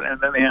it out, and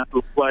then they have to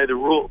apply the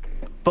rule.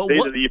 But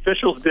the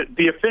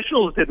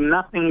officials did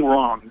nothing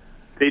wrong.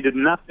 They did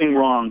nothing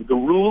wrong. The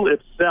rule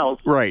itself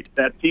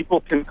that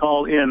people can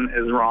call in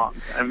is wrong.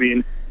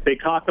 They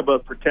talk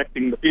about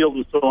protecting the field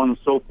and so on and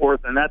so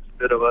forth, and that's a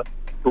bit of a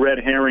red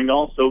herring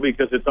also,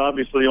 because it's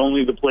obviously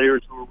only the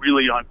players who are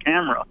really on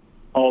camera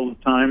all the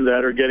time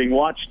that are getting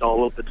watched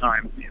all of the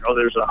time.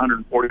 There's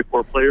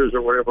 144 players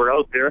or whatever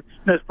out there.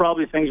 There's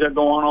probably things that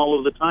go on all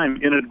of the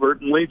time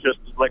inadvertently, just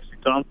as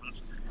Lexi Thompson's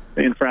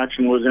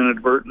infraction was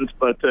inadvertent,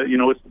 but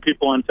it's the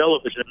people on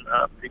television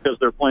because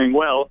they're playing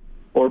well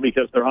or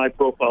because they're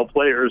high-profile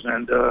players,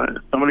 and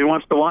if somebody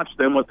wants to watch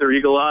them with their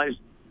eagle eyes,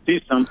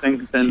 see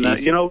something, then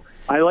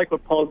I like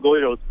what Paul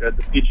Goydo said,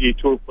 the PGA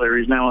Tour player.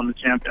 He's now on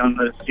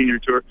the senior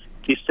tour.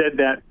 He said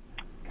that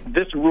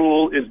this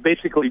rule is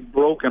basically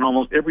broken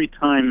almost every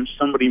time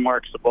somebody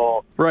marks a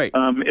ball. Right.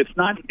 It's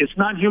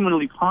not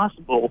humanly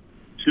possible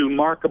to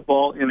mark a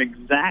ball in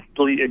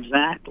exactly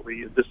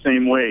the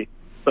same way.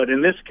 But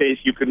in this case,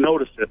 you could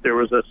notice it. There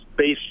was a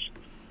space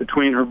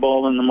between her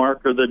ball and the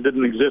marker that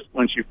didn't exist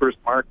when she first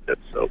marked it.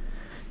 So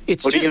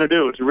what are you going to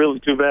do? It's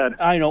really too bad.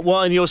 I know.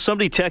 Well, and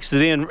somebody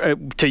texted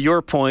in, to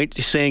your point,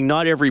 saying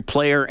not every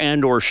player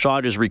and or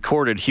shot is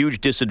recorded.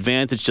 Huge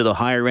disadvantage to the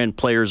higher-end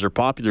players or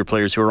popular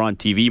players who are on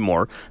TV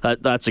more.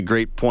 That's a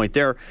great point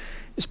there.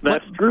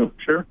 That's true,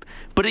 sure.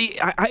 But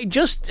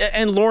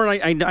and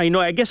Lauren, I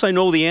know. I guess I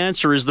know the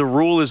answer is the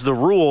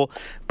rule.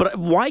 But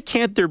why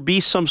can't there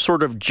be some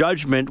sort of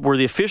judgment where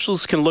the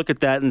officials can look at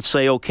that and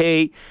say,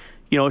 okay,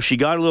 she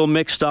got a little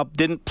mixed up,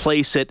 didn't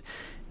place it,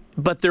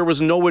 but there was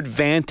no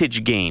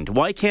advantage gained.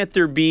 Why can't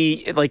there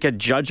be a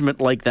judgment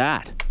like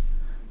that?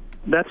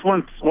 That's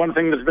one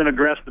thing that's been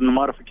addressed in the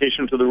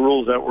modification to the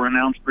rules that were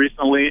announced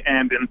recently,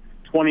 and in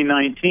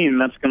 2019,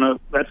 that's going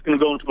to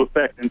go into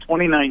effect. In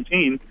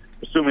 2019,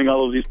 assuming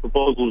all of these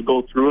proposals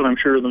go through, and I'm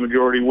sure the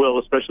majority will,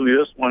 especially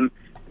this one,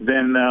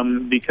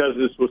 then because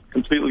this was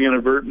completely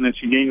inadvertent and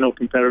she gained no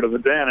competitive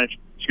advantage,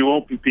 she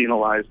won't be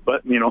penalized.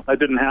 But, that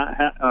didn't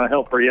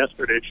help her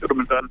yesterday. It should have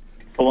been done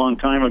a long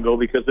time ago,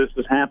 because this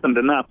has happened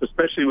enough,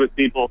 especially with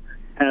people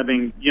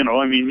having, you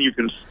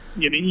can,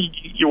 you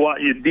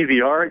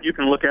DVR it, you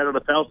can look at it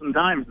 1,000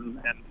 times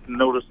and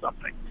notice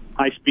something.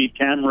 High-speed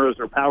cameras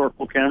or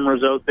powerful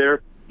cameras out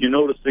there, you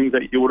notice things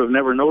that you would have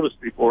never noticed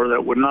before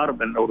that would not have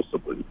been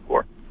noticeable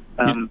before.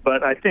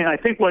 But I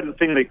think one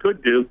thing they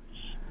could do,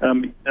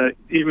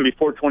 even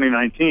before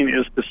 2019,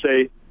 is to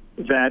say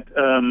that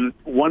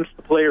once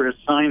the player has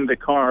signed the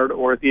card,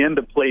 or at the end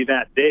of play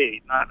that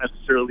day, not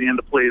necessarily the end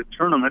of play of the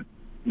tournament,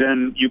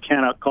 then you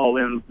cannot call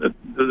in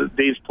the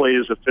day's play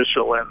is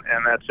official, and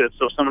that's it.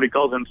 So if somebody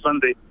calls in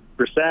Sunday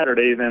for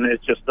Saturday, then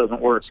it just doesn't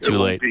work. It's too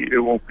late. It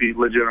won't be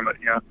legitimate,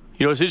 yeah.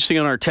 It's interesting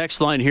on our text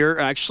line here,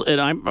 actually,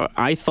 and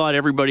I thought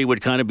everybody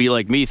would kind of be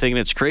like me, thinking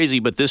it's crazy,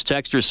 but this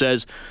texter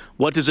says,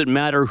 what does it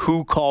matter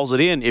who calls it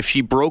in? If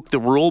she broke the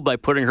rule by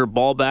putting her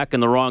ball back in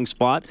the wrong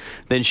spot,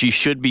 then she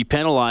should be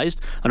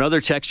penalized. Another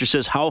texter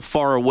says, how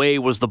far away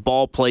was the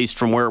ball placed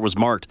from where it was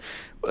marked?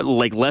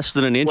 Less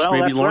than an inch,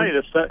 maybe, that's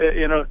Lauren?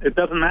 Right. It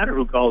doesn't matter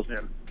who calls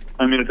in.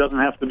 It doesn't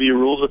have to be a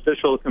rules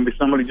official. It can be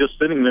somebody just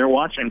sitting there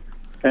watching,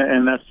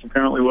 and that's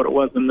apparently what it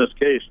was in this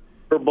case.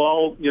 her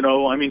ball, you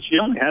know, I mean, she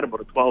only had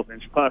about a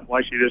 12-inch putt.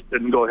 Why she just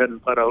didn't go ahead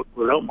and putt out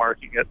without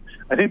marking it?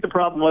 I think the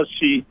problem was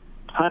she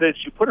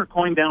put her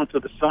coin down to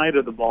the side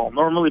of the ball.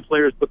 Normally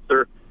players put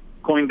their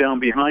coin down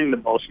behind the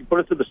ball. She put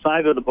it to the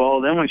side of the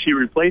ball. Then when she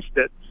replaced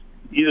it,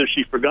 either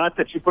she forgot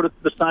that she put it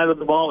to the side of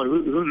the ball, or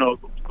who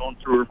knows what was going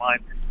through her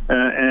mind.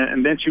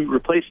 And then she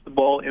replaced the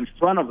ball in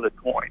front of the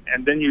coin.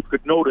 And then you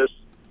could notice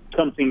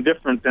something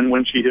different than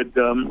when she had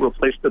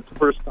replaced it the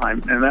first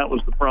time. And that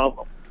was the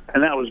problem.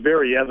 And that was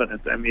very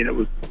evident. I mean, it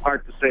was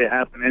hard to say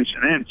half an inch,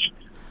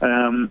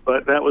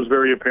 but that was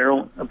very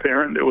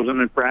apparent. It was an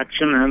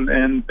infraction,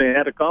 and they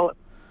had to call it.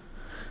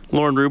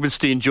 Lauren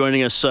Rubenstein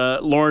joining us.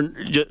 Lauren,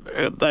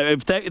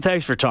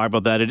 thanks for talking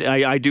about that.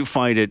 I do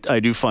find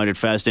it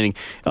fascinating.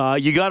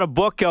 You got a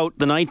book out,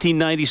 the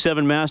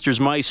 1997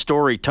 Masters, My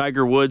Story,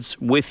 Tiger Woods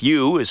with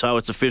You, is how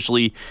it's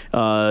officially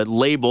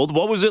labeled.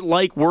 What was it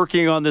like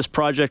working on this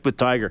project with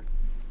Tiger?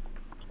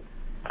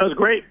 That was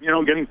great. You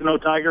know, getting to know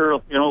Tiger,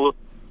 you know,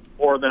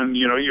 more than,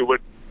 you know, you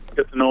would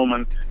get to know him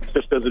and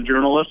just as a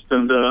journalist.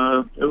 And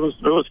it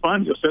was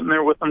fun just sitting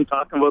there with him,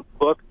 talking about the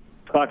book,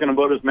 talking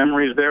about his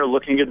memories there,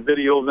 looking at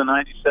video of the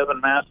 97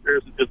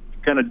 Masters, and just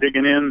kind of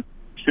digging in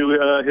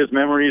to his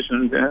memories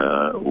and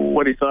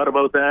what he thought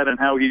about that, and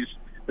how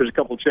there's a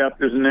couple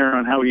chapters in there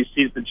on how he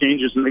sees the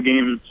changes in the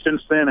game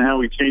since then, and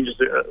how he changes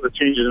the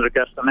changes at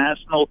Augusta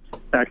National.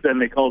 Back then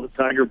they called it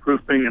tiger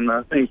proofing, and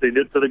the things they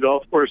did for the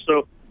golf course.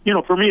 So, you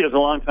know, for me as a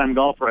longtime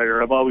golf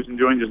writer, I've always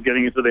enjoyed just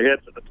getting into the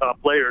heads of the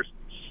top players.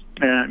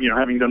 And, you know,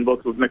 having done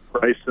books with Nick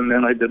Price, and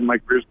then I did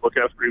Mike Greer's book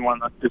after he won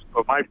just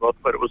about my book,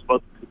 but it was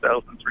about the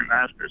 2003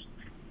 Masters.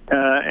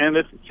 And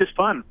it's just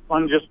fun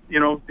just, you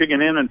know,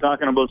 digging in and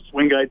talking about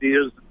swing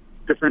ideas,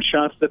 different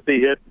shots that they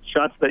hit,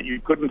 shots that you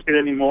couldn't hit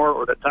anymore,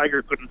 or that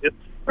Tiger couldn't hit,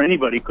 or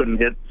anybody couldn't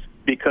hit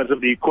because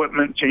of the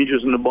equipment,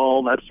 changes in the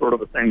ball, that sort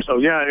of a thing. So,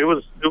 yeah, it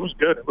was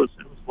good. It was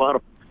a lot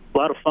of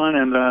fun,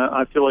 and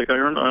I feel like I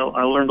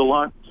learned a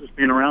lot just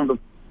being around him.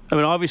 I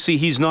mean, obviously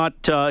he's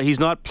not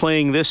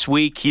playing this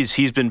week.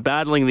 He's been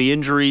battling the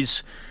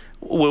injuries.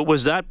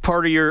 Was that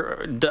part of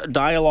your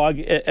dialogue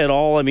at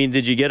all? I mean,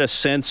 did you get a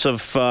sense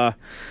of,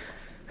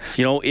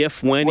 you know,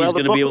 when he's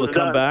going to be able to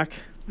come back?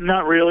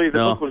 Not really. The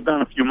book was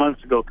done a few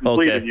months ago,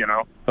 completed, okay. You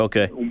know.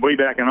 Okay. Way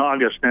back in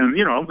August, and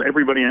you know,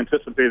 everybody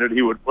anticipated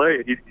he would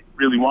play. He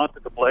really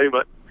wanted to play,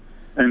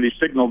 and he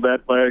signaled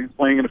that by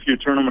playing in a few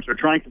tournaments, or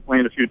trying to play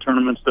in a few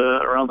tournaments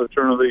around the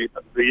turn of the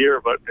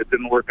year, but it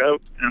didn't work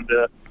out. And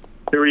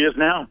here he is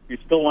now. He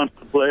still wants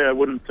to play. I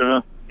wouldn't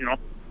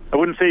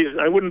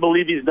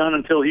believe he's done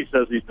until he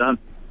says he's done.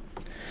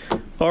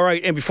 All right,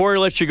 and before I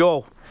let you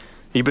go,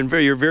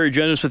 you're very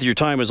generous with your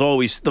time as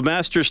always. The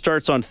Masters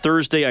starts on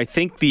Thursday. I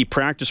think the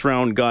practice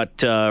round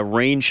got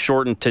range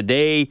shortened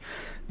today.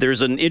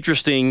 There's an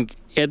interesting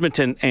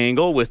Edmonton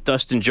angle with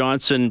Dustin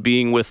Johnson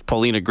being with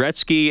Paulina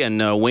Gretzky,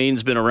 and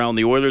Wayne's been around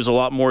the Oilers a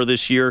lot more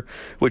this year,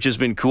 which has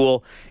been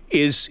cool.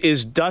 Is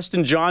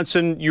Dustin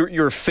Johnson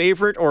your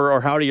favorite,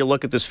 or how do you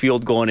look at this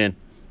field going in?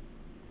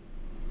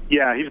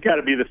 Yeah, he's got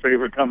to be the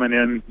favorite coming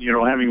in, you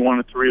know, having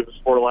won 3 of his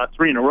 4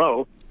 3 in a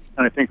row.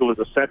 And I think it was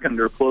a second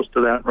or close to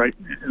that right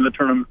in the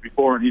tournament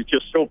before. And he's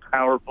just so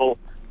powerful,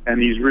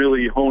 and he's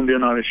really honed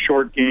in on his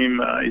short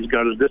game. He's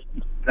got his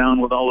distance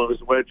down with all of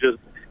his wedges.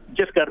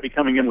 Just got to be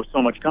coming in with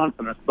so much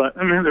confidence. But,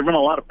 I mean, there have been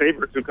a lot of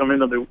favorites who come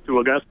into to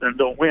Augusta and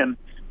don't win.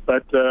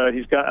 But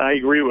I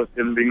agree with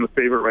him being the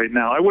favorite right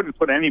now. I wouldn't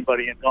put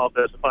anybody in golf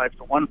as a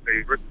 5-1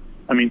 favorite.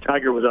 I mean,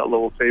 Tiger was that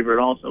little favorite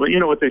also. But you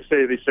know what they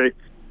say? They say,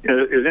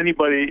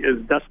 is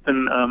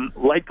Dustin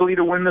likely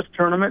to win this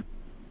tournament?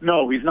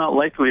 No, he's not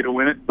likely to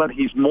win it, but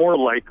he's more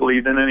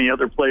likely than any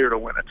other player to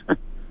win it.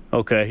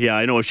 Okay, yeah,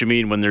 I know what you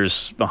mean when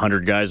there's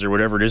 100 guys or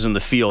whatever it is in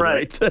the field,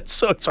 right?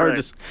 So it's hard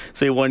to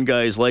say one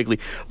guy is likely.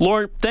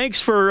 Lauren,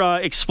 thanks for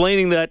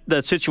explaining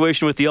that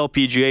situation with the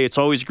LPGA. It's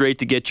always great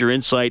to get your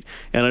insight,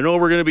 and I know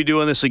we're going to be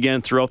doing this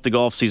again throughout the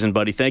golf season,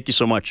 buddy. Thank you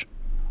so much.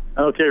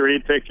 Okay,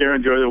 Reed, take care.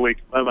 Enjoy the week.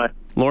 Bye-bye.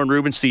 Lauren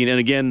Rubenstein, and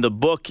again, the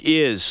book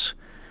is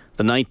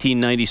the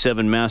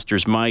 1997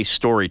 Masters, My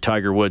Story,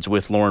 Tiger Woods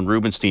with Lauren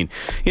Rubenstein.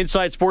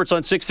 Inside Sports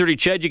on 630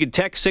 CHED. You can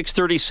text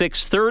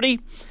 630-630.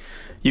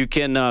 You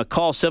can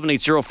call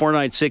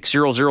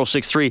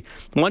 780-496-0063.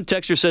 One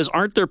texter says,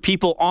 aren't there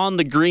people on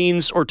the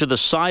greens or to the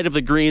side of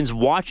the greens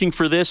watching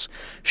for this?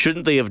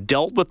 Shouldn't they have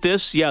dealt with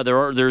this? Yeah,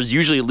 there's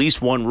usually at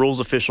least one rules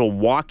official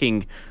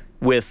walking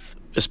with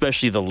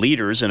especially the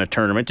leaders in a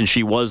tournament, and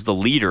she was the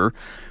leader.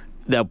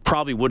 That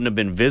probably wouldn't have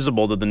been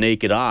visible to the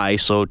naked eye,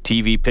 so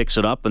TV picks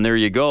it up, and there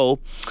you go.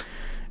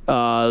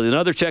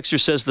 Another texter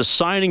says the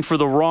signing for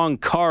the wrong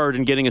card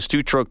and getting a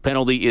two-stroke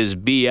penalty is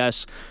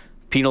BS.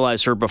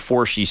 Penalize her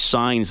before she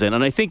signs it.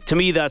 And I think, to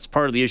me, that's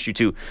part of the issue,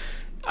 too.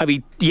 I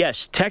mean,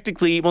 yes, not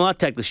technically,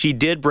 she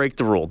did break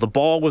the rule. The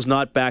ball was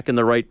not back in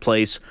the right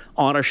place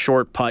on a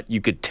short putt.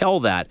 You could tell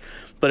that.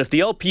 But if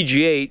the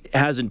LPGA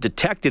hasn't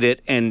detected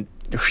it and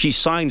she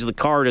signs the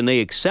card and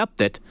they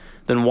accept it,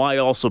 then why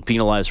also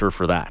penalize her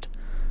for that?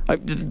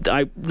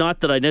 Not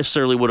that I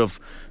necessarily would have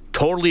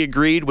totally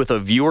agreed with a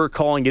viewer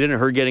calling it in and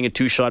her getting a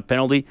two-shot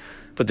penalty,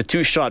 but the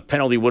 2-shot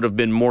penalty would have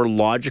been more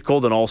logical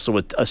than also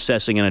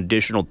assessing an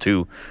additional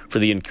 2 for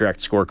the incorrect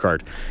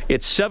scorecard.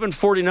 It's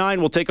 7:49.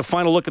 We'll take a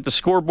final look at the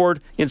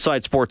scoreboard.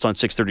 Inside Sports on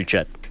 630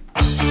 CHED.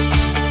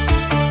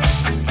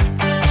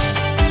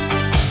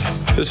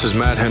 This is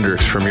Matt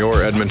Hendricks from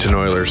your Edmonton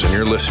Oilers, and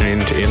you're listening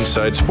to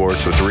Inside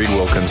Sports with Reed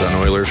Wilkins on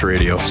Oilers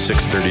Radio,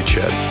 630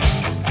 CHED.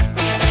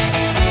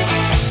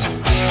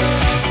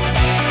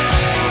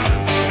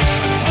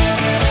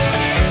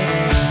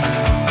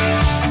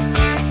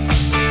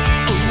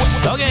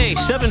 Okay,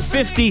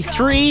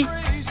 7:53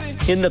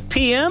 in the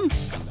PM.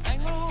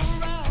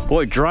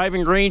 Boy,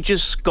 driving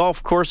ranges,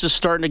 golf courses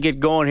starting to get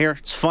going here.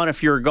 It's fun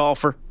if you're a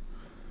golfer.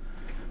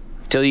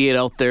 Until you get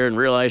out there and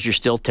realize you're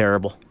still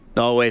terrible.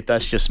 No, wait,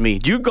 that's just me.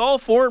 Do you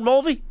golf, Warren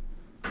Mulvey?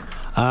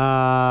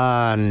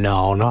 No,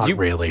 not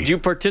really. Do you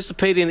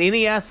participate in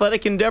any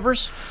athletic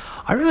endeavors?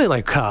 I really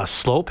like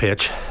slow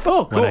pitch.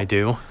 Oh, cool. When I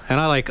do. And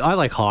I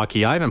like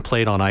hockey. I haven't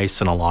played on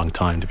ice in a long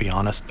time, to be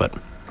honest, but...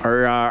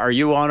 Are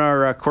you on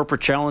our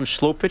Corporate Challenge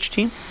slow pitch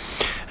team?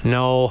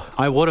 No,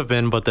 I would have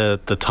been, but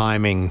the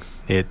timing,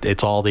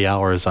 it's all the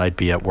hours I'd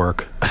be at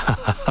work.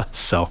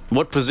 So,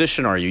 what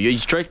position are you? You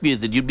strike me as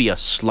that you'd be a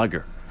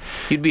slugger.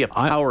 You'd be a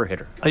power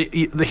hitter.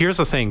 Here's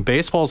the thing.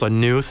 Baseball's a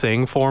new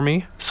thing for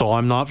me, so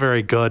I'm not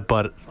very good,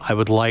 but I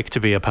would like to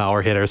be a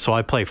power hitter, so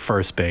I play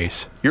first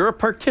base. You're a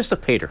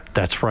participator.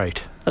 That's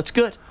right. That's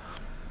good.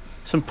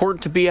 It's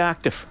important to be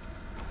active.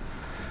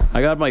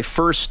 I got my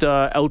first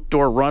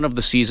outdoor run of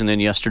the season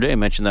in yesterday. I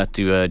mentioned that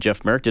to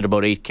Jeff Merrick. Did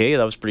about 8K.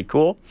 That was pretty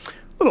cool.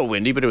 A little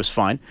windy, but it was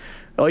fine.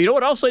 Oh, you know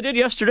what else I did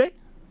yesterday?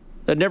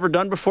 I'd never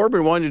done before,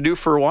 been wanting to do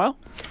for a while?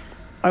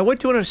 I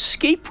went to an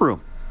escape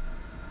room.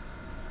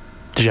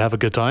 Did you have a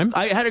good time?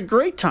 I had a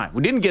great time.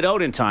 We didn't get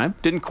out in time.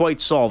 Didn't quite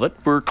solve it.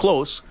 We were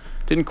close.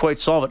 Didn't quite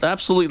solve it.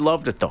 Absolutely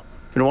loved it, though.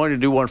 Been wanting to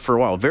do one for a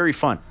while. Very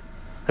fun.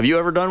 Have you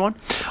ever done one?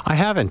 I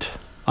haven't.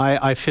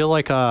 I feel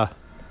like, I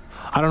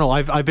don't know.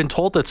 I've been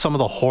told that some of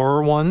the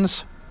horror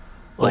ones...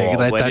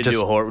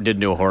 Didn't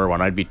do a horror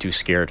one. I'd be too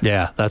scared.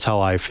 Yeah, that's how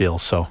I feel.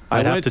 So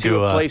I went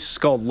to a place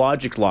called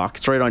Logic Lock.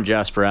 It's right on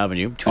Jasper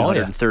Avenue,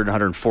 203rd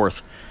and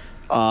 104th.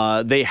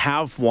 They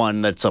have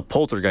one that's a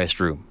poltergeist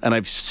room, and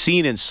I've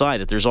seen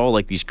inside it. There's all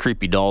like these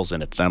creepy dolls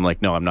in it, and I'm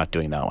like, no, I'm not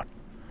doing that one.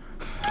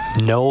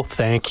 No,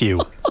 thank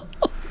you.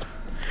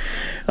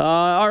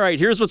 All right,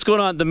 here's what's going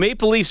on. The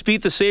Maple Leafs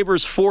beat the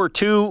Sabres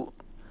 4-2.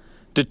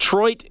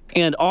 Detroit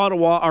and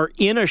Ottawa are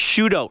in a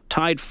shootout,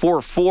 tied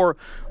 4-4.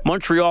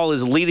 Montreal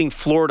is leading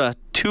Florida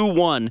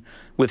 2-1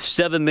 with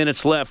 7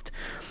 minutes left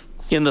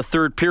in the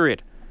third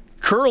period.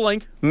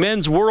 Curling,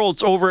 men's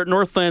worlds over at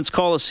Northlands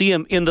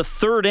Coliseum. In the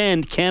third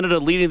end, Canada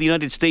leading the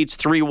United States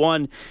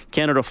 3-1.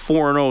 Canada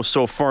 4-0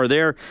 so far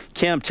there.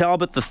 Cam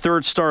Talbot, the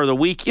third star of the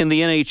week in the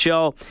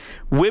NHL.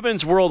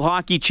 Women's World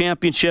Hockey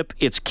Championship.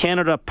 It's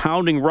Canada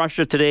pounding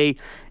Russia today,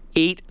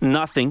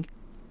 8-0.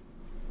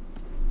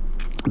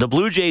 The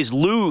Blue Jays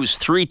lose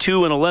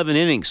 3-2 in 11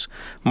 innings.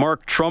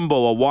 Mark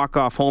Trumbo, a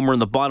walk-off homer in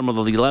the bottom of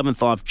the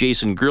 11th off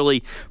Jason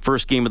Grilli.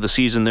 First game of the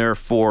season there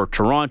for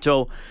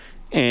Toronto.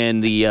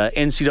 And the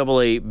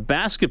NCAA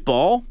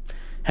basketball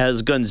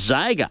has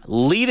Gonzaga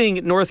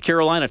leading North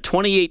Carolina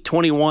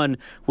 28-21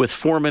 with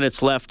 4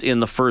 minutes left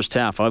in the first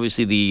half.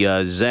 Obviously,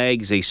 the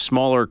Zags, a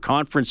smaller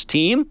conference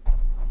team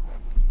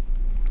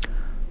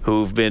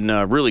who've been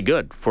really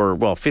good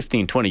for,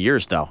 15, 20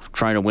 years now,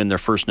 trying to win their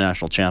first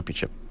national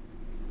championship.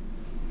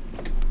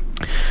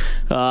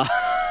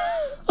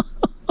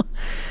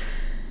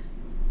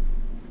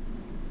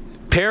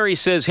 Perry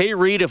says, hey,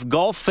 Reed, if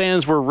golf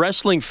fans were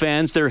wrestling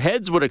fans, their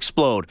heads would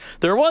explode.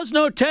 There was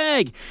no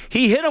tag.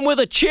 He hit him with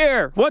a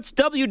chair. What's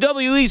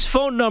WWE's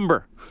phone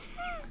number?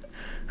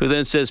 Who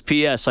then says,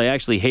 P.S., I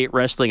actually hate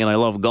wrestling and I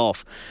love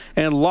golf.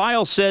 And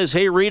Lyle says,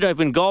 hey, Reed, I've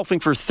been golfing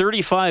for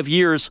 35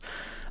 years.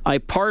 I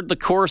parred the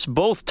course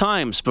both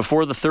times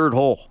before the third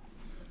hole.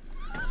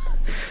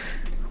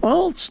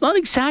 Well, it's not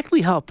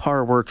exactly how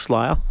par works,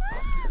 Lyle.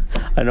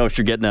 I know what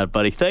you're getting at,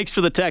 buddy. Thanks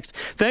for the text.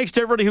 Thanks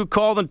to everybody who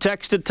called and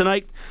texted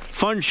tonight.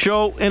 Fun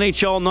show.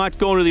 NHL not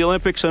going to the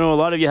Olympics. I know a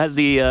lot of you had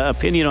the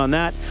opinion on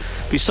that.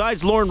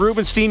 Besides Lauren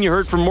Rubenstein, you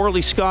heard from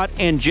Morley Scott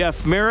and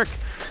Jeff Merrick.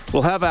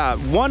 We'll have a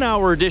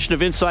 1-hour edition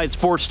of Inside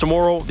Sports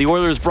tomorrow. The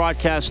Oilers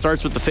broadcast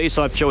starts with the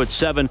Face-Off Show at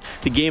 7.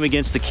 The game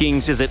against the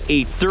Kings is at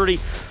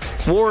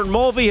 8:30. Warren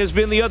Mulvey has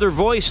been the other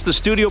voice, the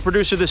studio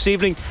producer this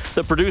evening.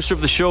 The producer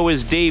of the show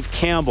is Dave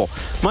Campbell.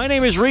 My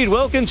name is Reed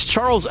Wilkins.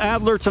 Charles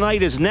Adler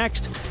tonight is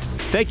next.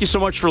 Thank you so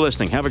much for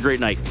listening. Have a great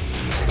night.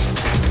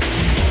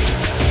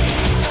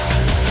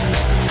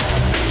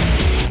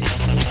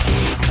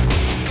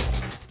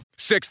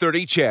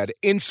 .630 CHED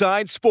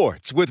Inside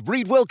Sports with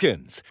Reed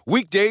Wilkins.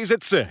 Weekdays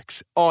at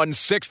 6 on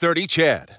 630 CHED.